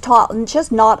 There's just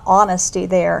not honesty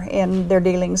there in their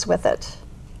dealings with it.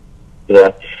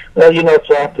 Yeah. Well, it's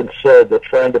often said that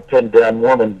trying to pin down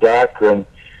Mormon doctrine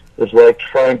is like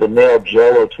trying to nail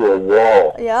Jello to a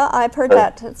wall. Yeah, I've heard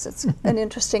that. It's an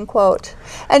interesting quote.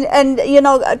 And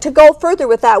to go further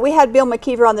with that, we had Bill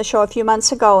McKeever on the show a few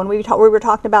months ago, and we were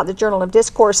talking about the Journal of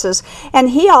Discourses, and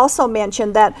he also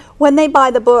mentioned that when they buy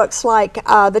the books like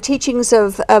the teachings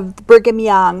of Brigham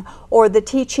Young or the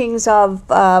teachings of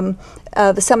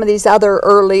some of these other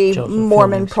early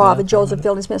Mormon prophets, Joseph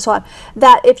Fielding Smith, so on,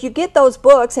 that if you get those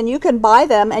books and you can buy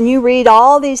them and you read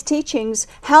all these teachings,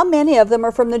 how many of them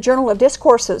are from the Journal of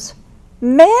Discourses?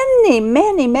 Many,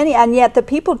 many, many, and yet the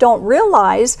people don't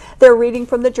realize they're reading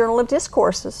from the Journal of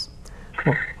Discourses.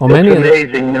 Well, many it's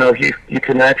amazing, you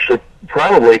can actually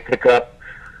probably pick up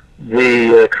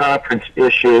the conference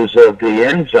issues of the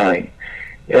Ensign,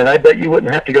 and I bet you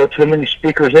wouldn't have to go too many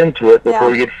speakers into it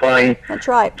before you'd find That's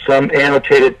right. something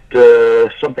annotated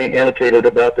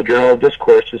about the Journal of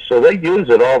Discourses. So they use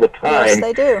it all the time. Yes,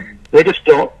 they do. They just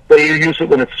don't. They use it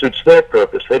when it suits their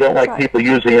purpose. They don't like people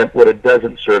using it when it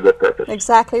doesn't serve their purpose.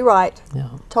 Exactly right. Yeah.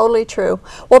 Totally true.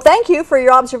 Well, thank you for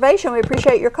your observation. We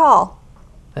appreciate your call.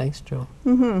 Thanks, Joe.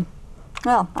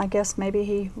 Well, I guess maybe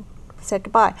he said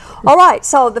goodbye. All right,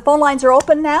 so the phone lines are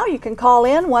open now. You can call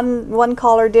in. One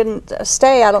caller didn't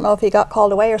stay. I don't know if he got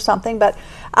called away or something, but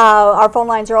our phone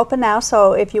lines are open now,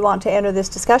 so if you want to enter this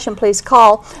discussion, please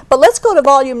call. But let's go to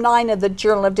Volume 9 of the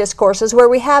Journal of Discourses, where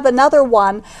we have another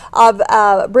one of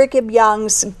Brigham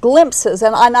Young's glimpses.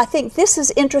 And I think this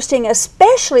is interesting,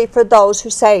 especially for those who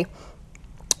say,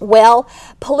 well,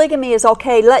 polygamy is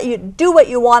okay. Let you do what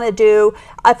you want to do.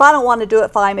 If I don't want to do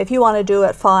it, fine. If you want to do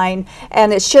it, fine.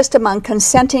 And it's just among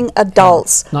consenting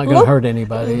adults. Not going to hurt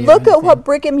anybody. Look at what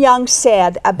Brigham Young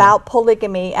said about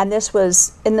polygamy, and this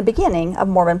was in the beginning of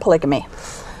Mormon polygamy.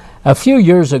 A few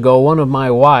years ago, one of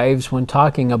my wives, when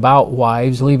talking about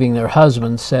wives leaving their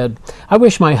husbands, said, "I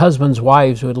wish my husband's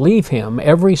wives would leave him,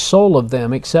 every soul of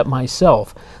them except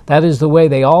myself. That is the way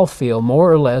they all feel,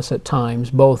 more or less at times,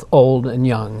 both old and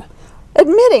young."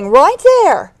 Admitting right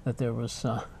there that there was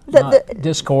discord.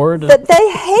 discord. That they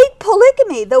hate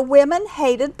polygamy. The women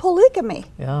hated polygamy.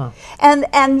 Yeah.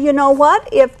 And you know what?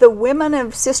 If the women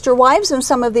of Sister Wives and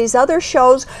some of these other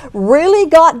shows really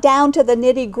got down to the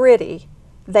nitty-gritty,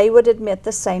 they would admit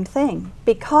the same thing.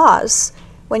 Because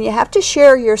when you have to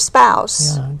share your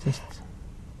spouse,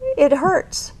 it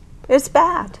hurts. It's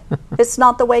bad. It's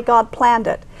not the way God planned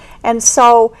it. And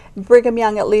so Brigham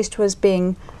Young at least was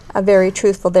being very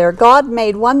truthful there. God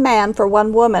made one man for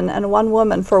one woman and one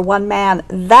woman for one man.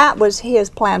 That was his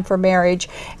plan for marriage,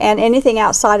 and anything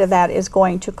outside of that is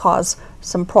going to cause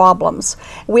some problems.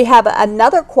 We have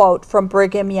another quote from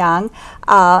Brigham Young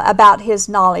about his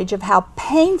knowledge of how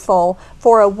painful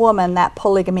for a woman that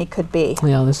polygamy could be.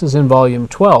 Yeah, this is in Volume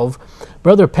 12.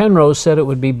 Brother Penrose said it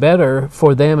would be better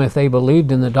for them if they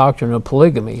believed in the doctrine of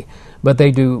polygamy, but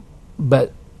they do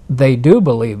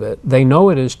believe it. They know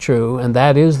it is true, and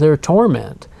that is their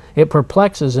torment. It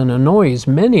perplexes and annoys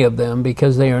many of them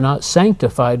because they are not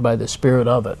sanctified by the spirit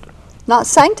of it. Not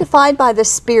sanctified by the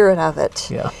spirit of it.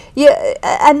 Yeah.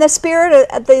 And the spirit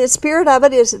of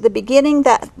it is at the beginning,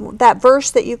 that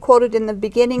verse that you quoted in the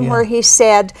beginning, where he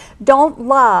said, "Don't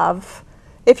love."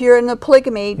 If you're in a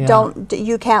polygamy,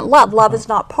 you can't love. Love is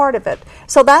not part of it.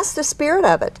 So that's the spirit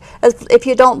of it. If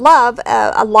you don't love,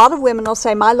 a lot of women will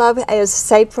say, "My love is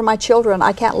saved for my children.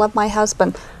 I can't love my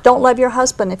husband." Don't love your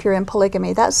husband if you're in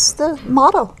polygamy. That's the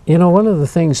motto. You know, one of the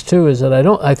things too is that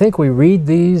I think we read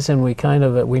these and we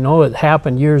know it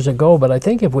happened years ago, but I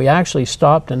think if we actually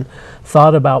stopped and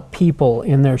thought about people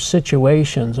in their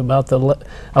situations, about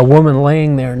a woman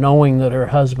laying there knowing that her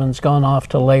husband's gone off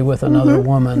to lay with another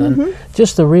woman, and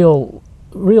just the real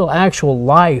actual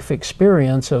life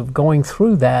experience of going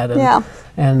through that,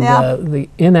 and the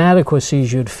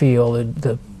inadequacies you'd feel,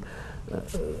 the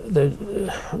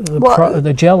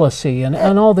jealousy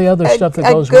and all the other stuff that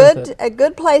goes with it. A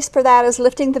good place for that is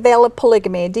Lifting the Veil of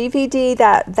Polygamy, a DVD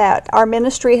that our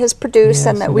ministry has produced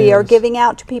and that we are giving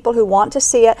out to people who want to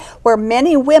see it, where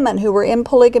many women who were in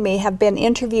polygamy have been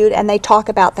interviewed, and they talk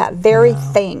about that very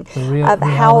thing of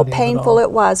how painful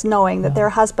it was knowing that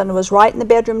their husband was right in the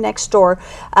bedroom next door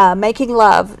making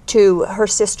love to her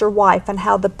sister wife, and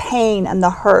how the pain and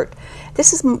the hurt.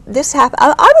 This happened.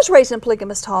 I was raised in a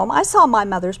polygamist home. I saw my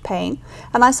mother's pain,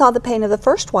 and I saw the pain of the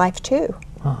first wife too.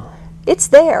 It's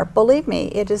there. Believe me,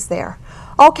 it is there.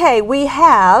 Okay, we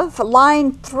have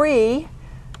line 3.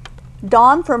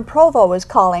 Dawn from Provo is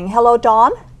calling. Hello,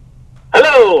 Dawn.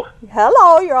 Hello.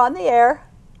 Hello, you're on the air.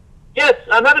 Yes,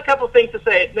 I have a couple of things to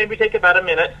say. It maybe take about a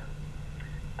minute.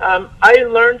 I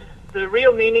learned the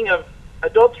real meaning of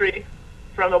adultery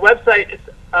from a website. It's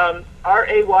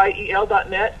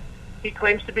rayel.net. He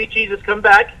claims to be Jesus. Come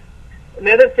back.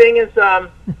 Another thing is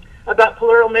about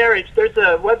plural marriage. There's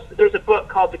a book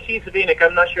called The Keys of Enoch.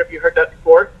 I'm not sure if you heard that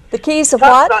before. The Keys of what?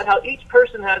 What? About how each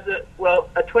person has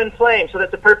a twin flame, so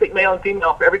that's a perfect male and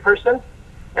female for every person.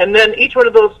 And then each one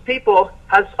of those people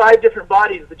has 5 different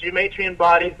bodies: the Geometrian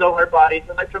bodies, Zohar bodies,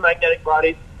 electromagnetic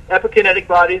bodies, epikinetic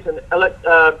bodies, and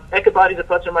eka bodies of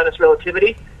plus or minus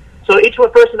relativity. So each one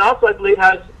person also, I believe,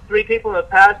 has 3 people in the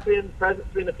past, 3 in the present,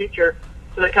 3 in the future.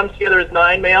 So that comes together as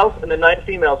 9 males and then 9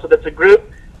 females. So that's a group.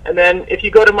 And then if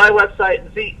you go to my website,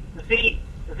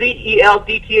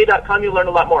 zeldta.com, you'll learn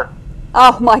a lot more.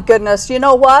 Oh my goodness. You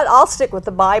know what? I'll stick with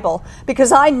the Bible,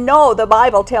 because I know the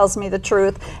Bible tells me the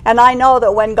truth, and I know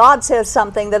that when God says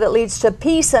something, that it leads to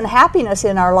peace and happiness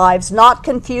in our lives, not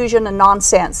confusion and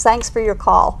nonsense. Thanks for your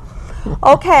call.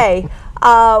 Okay.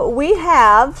 We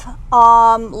have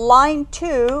line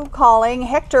 2 calling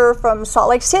Hector from Salt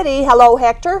Lake City. Hello,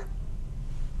 Hector.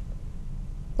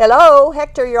 Hello,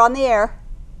 Hector, you're on the air.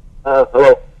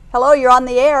 Hello. Hello, you're on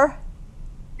the air.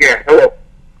 Yeah, hello.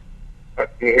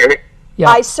 Can you hear me? Yeah.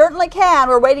 I certainly can.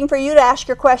 We're waiting for you to ask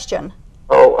your question.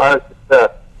 Oh, I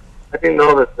didn't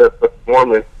know that the Book of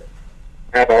Mormon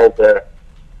had all that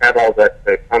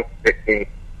contradicting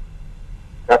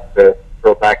stuff to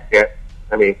throw back at.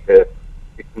 I mean, to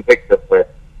be convicted with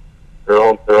their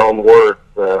own words.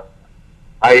 There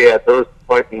was a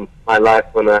point in my life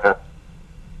when I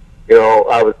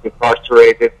was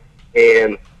incarcerated,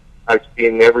 and I've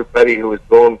seen everybody who was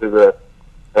going to the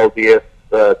LDS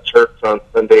church on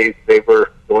Sundays. They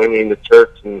were joining the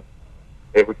church, and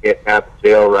they were getting out of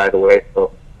jail right away.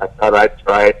 So I thought I'd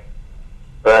try it,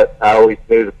 but I always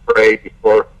knew to pray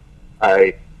before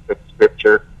I took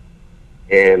scripture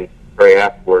and pray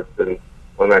afterwards. And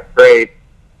when I prayed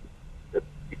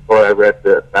before I read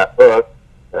that book,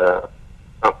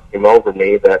 something came over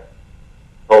me that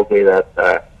told me that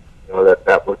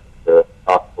that was the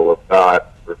gospel of God,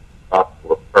 or the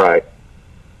gospel of Christ.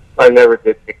 I never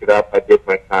did pick it up. I did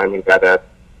my time and got out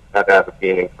of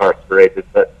being incarcerated.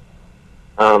 But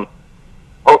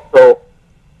also,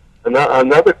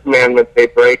 another commandment they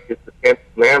break is the 10th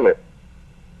commandment.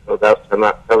 So thou shalt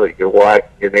not covet your wife,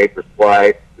 your neighbor's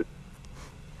wife.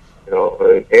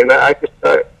 And I just,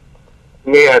 to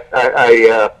me,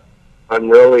 I'm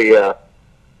really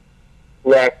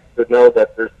blessed to know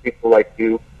that there's people like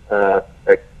you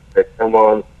that come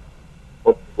on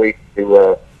once a week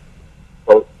to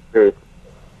post truth.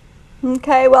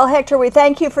 Okay, well, Hector, we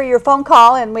thank you for your phone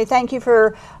call, and we thank you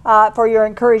for your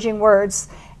encouraging words.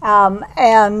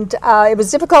 And it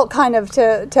was difficult kind of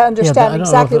to understand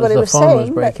exactly what he was saying. The phone was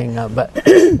breaking up, but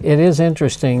it is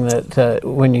interesting that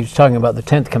when you're talking about the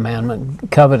 10th commandment,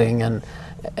 coveting, and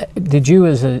did you,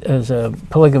 as a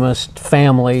polygamous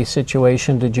family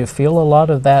situation, did you feel a lot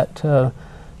of that?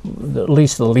 At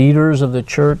least the leaders of the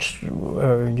church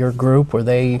or your group, were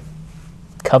they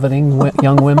coveting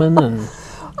young women? And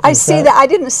I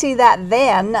didn't see that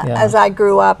then as I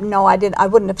grew up. No, I didn't. I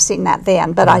wouldn't have seen that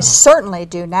then, but I certainly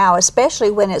do now, especially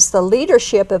when it's the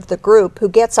leadership of the group who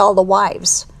gets all the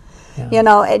wives.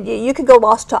 Yeah. And you could go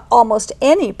to almost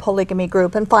any polygamy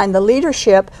group and find the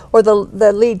leadership or the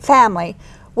lead family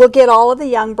will get all of the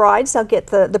young brides. They'll get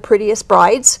the prettiest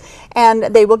brides, and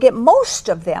they will get most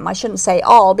of them. I shouldn't say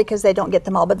all, because they don't get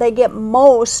them all, but they get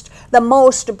the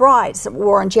most brides.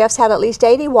 Warren Jeffs had at least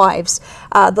 80 wives.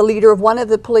 The leader of one of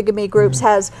the polygamy groups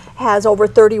has over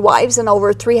 30 wives and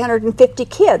over 350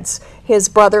 kids. His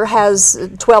brother has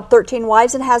 12, 13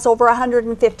 wives and has over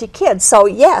 150 kids. So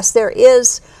yes, there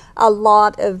is a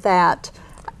lot of that.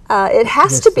 It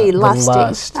has to be lusting.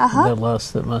 The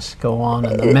lust that must go on,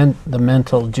 and the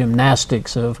mental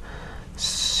gymnastics of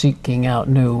seeking out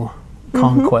new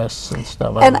conquests and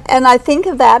stuff. And I think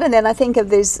of that, and then I think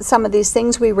of some of these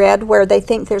things we read where they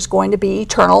think there's going to be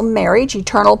eternal marriage,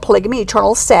 eternal polygamy,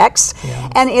 eternal sex,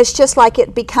 and it's just like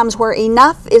it becomes where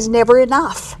enough is never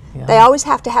enough. Yeah. They always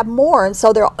have to have more, and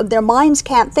so their minds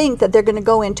can't think that they're going to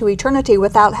go into eternity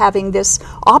without having this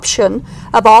option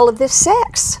of all of this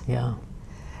sex. Yeah.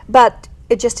 But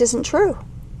it just isn't true.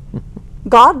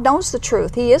 God knows the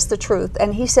truth. He is the truth,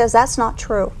 and He says that's not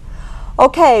true.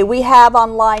 Okay, we have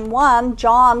on line 1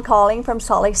 John calling from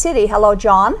Salt Lake City. Hello,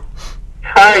 John.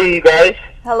 Hi, you guys.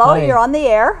 Hello, Hi. You're on the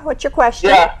air. What's your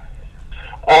question? Yeah.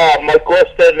 My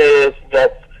question is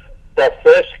that the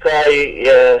first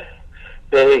guy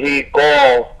that he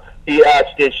called, he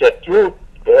asked, is a truth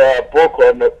book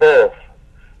on the earth.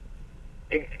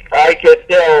 I can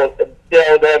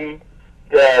tell them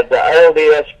that the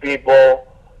LDS people,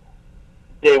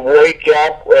 they wake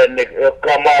up and they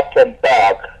come up from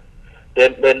dark. They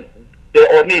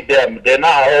only them. They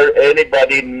not heard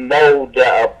anybody know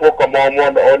the Book of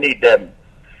Mormon. Only them.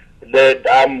 That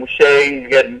I'm saying,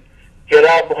 get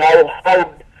up.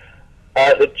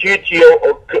 How teach your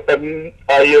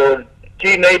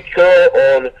teenage girl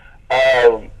or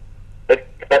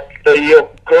your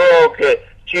girl can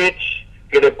teach.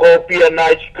 Go be a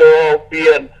nice girl. Be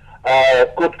a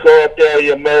good girl till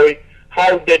you marry.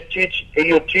 How they teach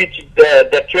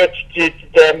the church teach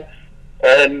them,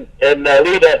 and the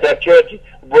leader of the church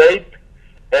rape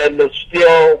and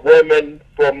steal women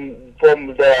from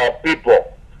the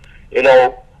people.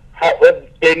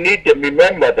 They need to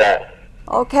remember that.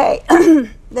 Okay.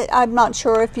 I'm not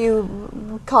sure if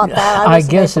you caught that. I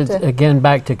guess it's again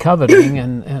back to coveting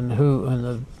and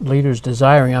the leaders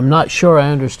desiring. I'm not sure I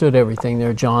understood everything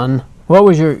there, John. What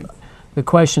was the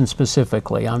question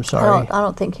specifically? I'm sorry. I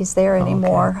don't think he's there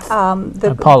anymore. Okay.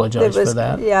 I apologize for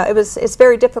that. Yeah, it's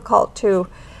very difficult to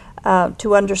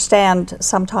understand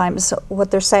sometimes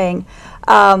what they're saying.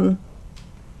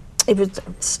 he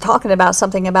was talking about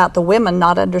something about the women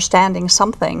not understanding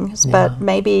some things, but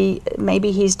maybe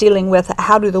he's dealing with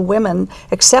how do the women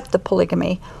accept the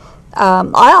polygamy.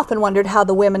 I often wondered how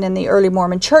the women in the early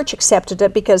Mormon church accepted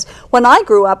it, because when I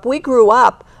grew up, we grew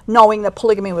up knowing that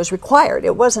polygamy was required.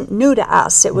 It wasn't new to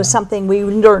us. It was something we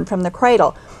learned from the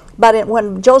cradle. But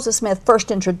when Joseph Smith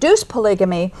first introduced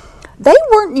polygamy, they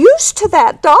weren't used to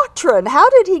that doctrine. How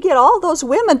did he get all those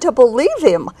women to believe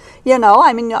him? You know,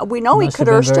 I mean, we know he could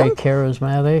urge them. Very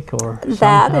charismatic, or that,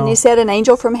 somehow. and he said an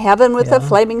angel from heaven with a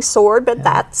flaming sword, but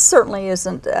that certainly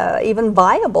isn't even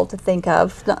viable to think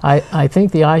of. I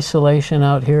think the isolation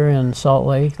out here in Salt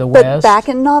Lake, the but West. back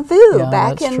in Nauvoo, that's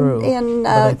back true. in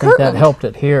but I think Kirtland. that helped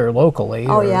it here locally,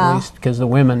 Oh, or yeah. at least because the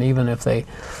women, even if they,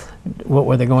 what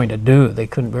were they going to do? They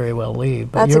couldn't very well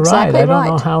leave. But That's you're exactly right. I don't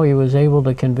know right. how he was able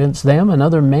to convince them and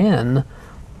other men.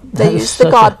 They used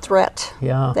the God threat.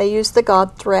 Yeah. They used the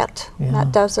God threat. Yeah.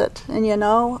 That does it. And you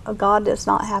know, God is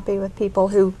not happy with people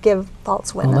who give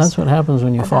false witness. Well, that's what happens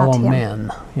when you about follow him.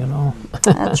 men, you know.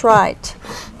 That's right.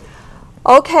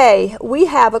 Okay, we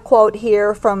have a quote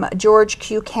here from George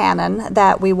Q. Cannon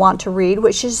that we want to read,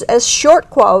 which is a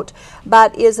short quote,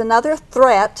 but is another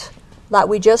threat that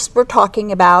we just were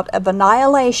talking about, of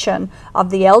annihilation of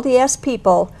the LDS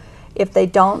people if they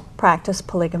don't practice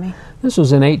polygamy. This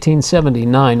was in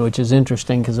 1879, which is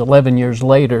interesting because 11 years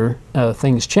later,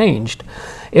 things changed.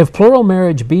 If plural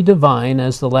marriage be divine,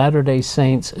 as the Latter-day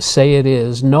Saints say it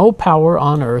is, no power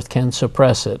on earth can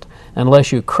suppress it,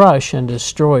 unless you crush and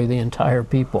destroy the entire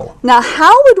people. Now,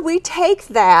 how would we take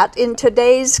that in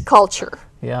today's culture?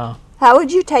 Yeah. How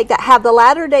would you take that? Have the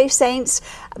Latter-day Saints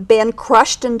been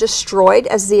crushed and destroyed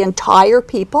as the entire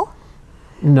people?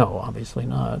 No, obviously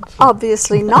not.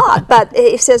 Obviously not, but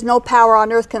it says no power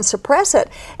on earth can suppress it.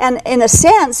 And in a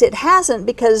sense, it hasn't,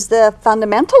 because the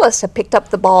fundamentalists have picked up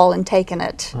the ball and taken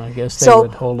it. I guess they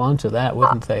would hold on to that,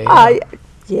 wouldn't they?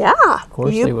 Yeah, of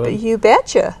course they would. You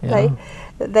betcha. Yeah.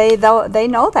 They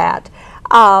know that.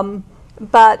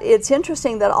 But it's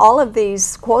interesting that all of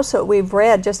these quotes that we've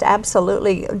read just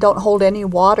absolutely don't hold any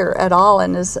water at all.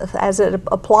 And as it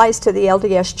applies to the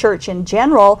LDS Church in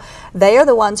general, they are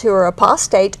the ones who are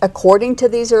apostate according to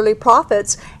these early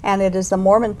prophets. And it is the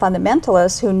Mormon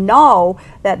fundamentalists who know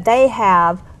that they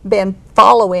have been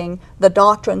following the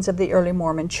doctrines of the early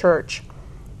Mormon Church.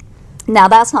 Now,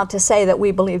 that's not to say that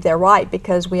we believe they're right,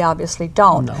 because we obviously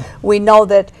don't. No. We know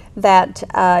that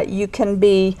you can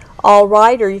be all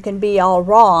right or you can be all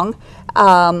wrong,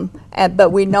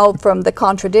 but we know from the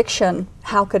contradiction,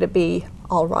 how could it be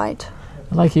all right?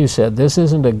 Like you said, this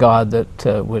isn't a God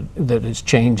that is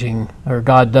changing, or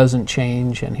God doesn't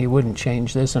change, and He wouldn't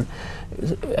change this and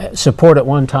support it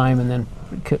one time and then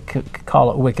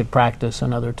call it wicked practice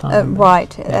another time.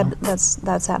 Right. Yeah.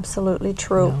 That's absolutely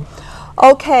true. Yeah.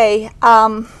 Okay.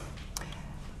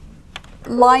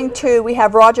 Line 2, we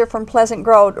have Roger from Pleasant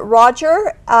Grove.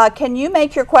 Roger, can you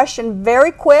make your question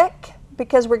very quick,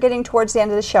 because we're getting towards the end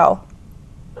of the show?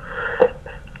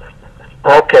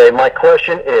 Okay, my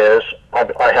question is,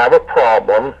 I have a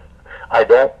problem. I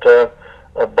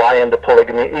don't buy into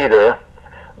polygamy either,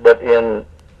 but in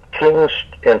 1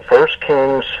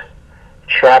 Kings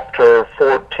chapter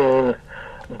 14,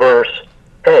 verse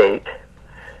 8,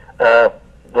 the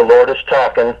Lord is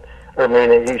talking. I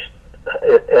mean,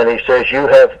 He says, "You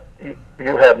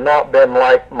have not been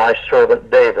like my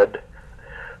servant David,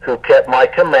 who kept my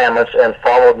commandments and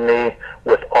followed me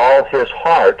with all his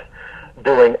heart,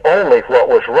 doing only what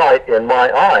was right in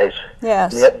my eyes."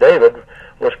 Yes. Yet David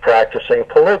was practicing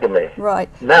polygamy. Right.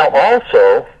 Now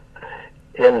also,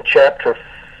 in chapter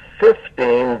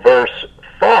 15, verse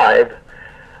 5,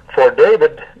 for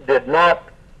David had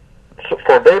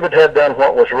done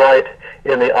what was right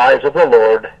in the eyes of the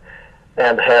Lord,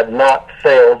 and had not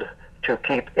failed to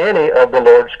keep any of the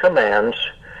Lord's commands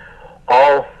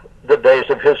all the days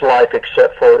of his life,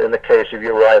 except for in the case of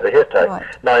Uriah the Hittite. Right.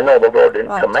 Now, I know the Lord didn't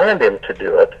Right. command him to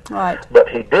do it, Right. but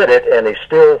he did it, and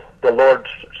the Lord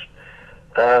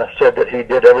said that he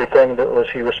did everything that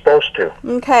he was supposed to.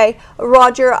 Okay,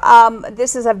 Roger,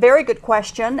 this is a very good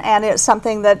question, and it's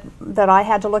something that I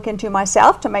had to look into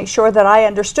myself to make sure that I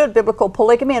understood biblical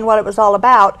polygamy and what it was all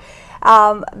about.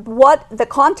 What the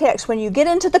context, when you get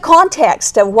into the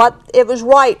context of what it was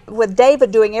right with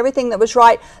David doing everything that was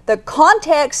right, the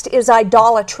context is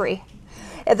idolatry.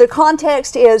 The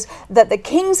context is that the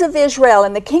kings of Israel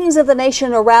and the kings of the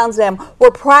nation around them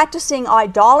were practicing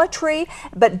idolatry,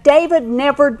 but David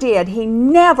never did. He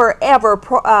never ever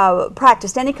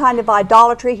practiced any kind of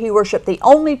idolatry. He worshiped the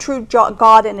only true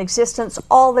God in existence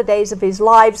all the days of his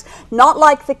lives, not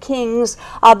like the kings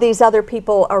of these other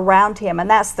people around him. And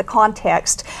that's the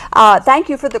context. Thank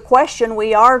you for the question.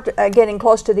 We are getting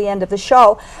close to the end of the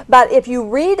show. But if you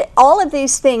read all of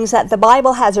these things that the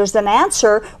Bible has, there's an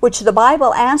answer which the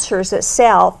Bible answers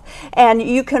itself. And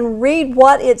you can read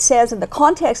what it says in the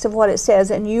context of what it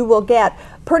says, and you will get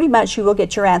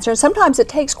your answer. And sometimes it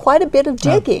takes quite a bit of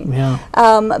digging.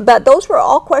 But those were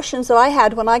all questions that I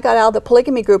had when I got out of the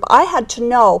polygamy group. I had to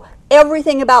know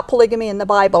everything about polygamy in the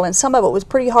Bible, and some of it was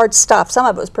pretty hard stuff. Some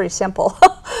of it was pretty simple,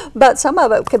 but some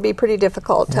of it could be pretty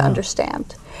difficult to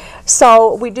understand.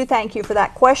 So we do thank you for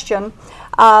that question.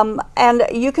 And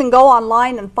you can go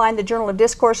online and find the Journal of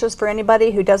Discourses for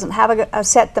anybody who doesn't have a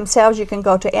set themselves. You can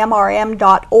go to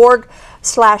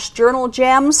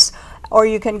mrm.org/journalgems, or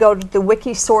you can go to the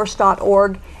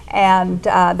wikisource.org, and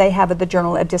they have the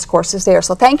Journal of Discourses there.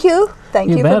 So thank you. Thank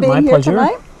you for being here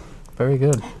tonight. Very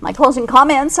good. My closing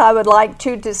comments, I would like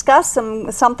to discuss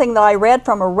something that I read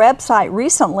from a website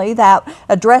recently that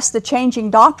addressed the changing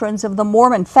doctrines of the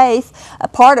Mormon faith. A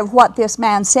part of what this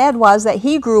man said was that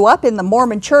he grew up in the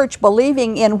Mormon church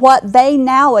believing in what they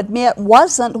now admit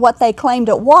wasn't what they claimed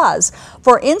it was.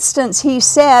 For instance, he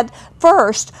said,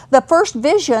 first, the first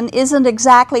vision isn't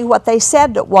exactly what they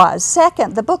said it was.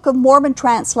 Second, the Book of Mormon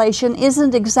translation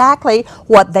isn't exactly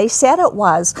what they said it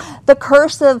was. The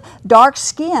curse of dark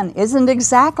skin isn't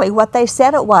exactly what they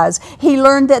said it was. He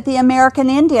learned that the American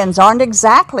Indians aren't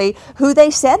exactly who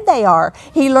they said they are.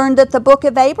 He learned that the Book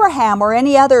of Abraham or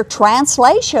any other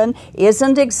translation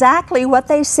isn't exactly what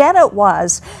they said it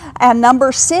was. And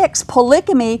number 6,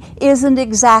 polygamy isn't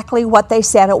exactly what they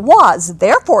said it was.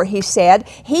 Therefore, he said,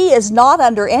 he is not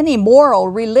under any moral,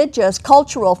 religious,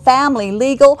 cultural, family,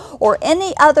 legal, or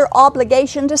any other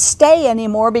obligation to stay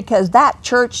anymore because that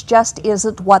church just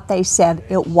isn't what they said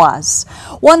it was.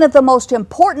 One of the most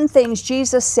important things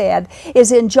Jesus said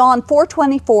is in John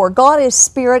 4:24, God is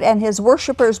spirit and his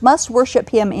worshipers must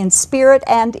worship him in spirit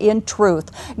and in truth.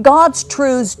 God's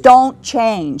truths don't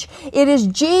change. It is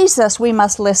Jesus we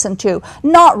must listen to,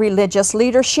 not religious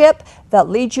leadership that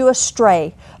leads you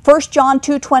astray. 1 John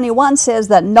 2:21 says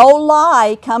that no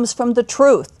lie comes from the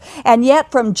truth. And yet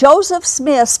from Joseph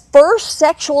Smith's first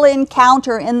sexual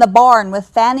encounter in the barn with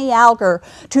Fanny Alger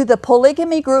to the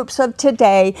polygamy groups of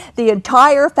today, the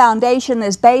entire foundation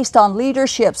is based on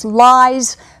leadership's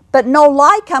lies, but no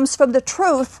lie comes from the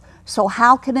truth, so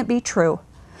how can it be true?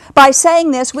 By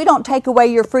saying this, we don't take away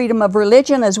your freedom of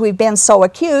religion as we've been so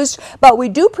accused, but we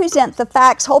do present the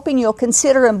facts hoping you'll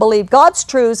consider and believe God's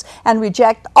truths and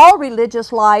reject all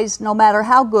religious lies, no matter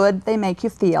how good they make you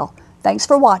feel. Thanks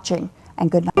for watching,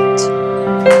 and good night.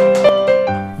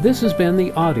 This has been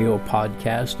the audio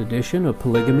podcast edition of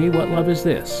Polygamy, What Love Is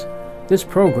This? This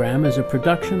program is a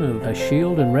production of A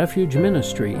Shield and Refuge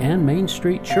Ministry and Main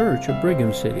Street Church of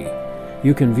Brigham City.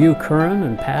 You can view current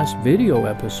and past video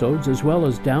episodes as well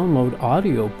as download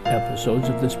audio episodes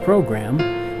of this program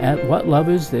at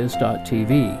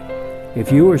whatlovethis.tv.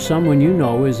 If you or someone you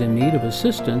know is in need of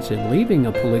assistance in leaving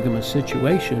a polygamous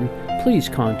situation, please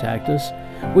contact us.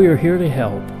 We are here to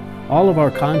help. All of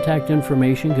our contact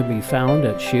information can be found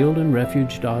at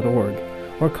shieldandrefuge.org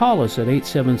or call us at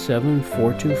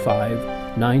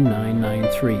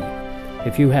 877-425-9993.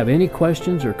 If you have any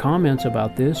questions or comments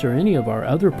about this or any of our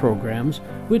other programs,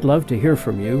 we'd love to hear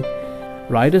from you.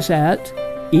 Write us at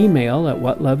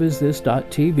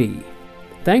email@whatlovethis.tv.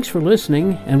 Thanks for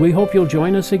listening, and we hope you'll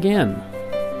join us again.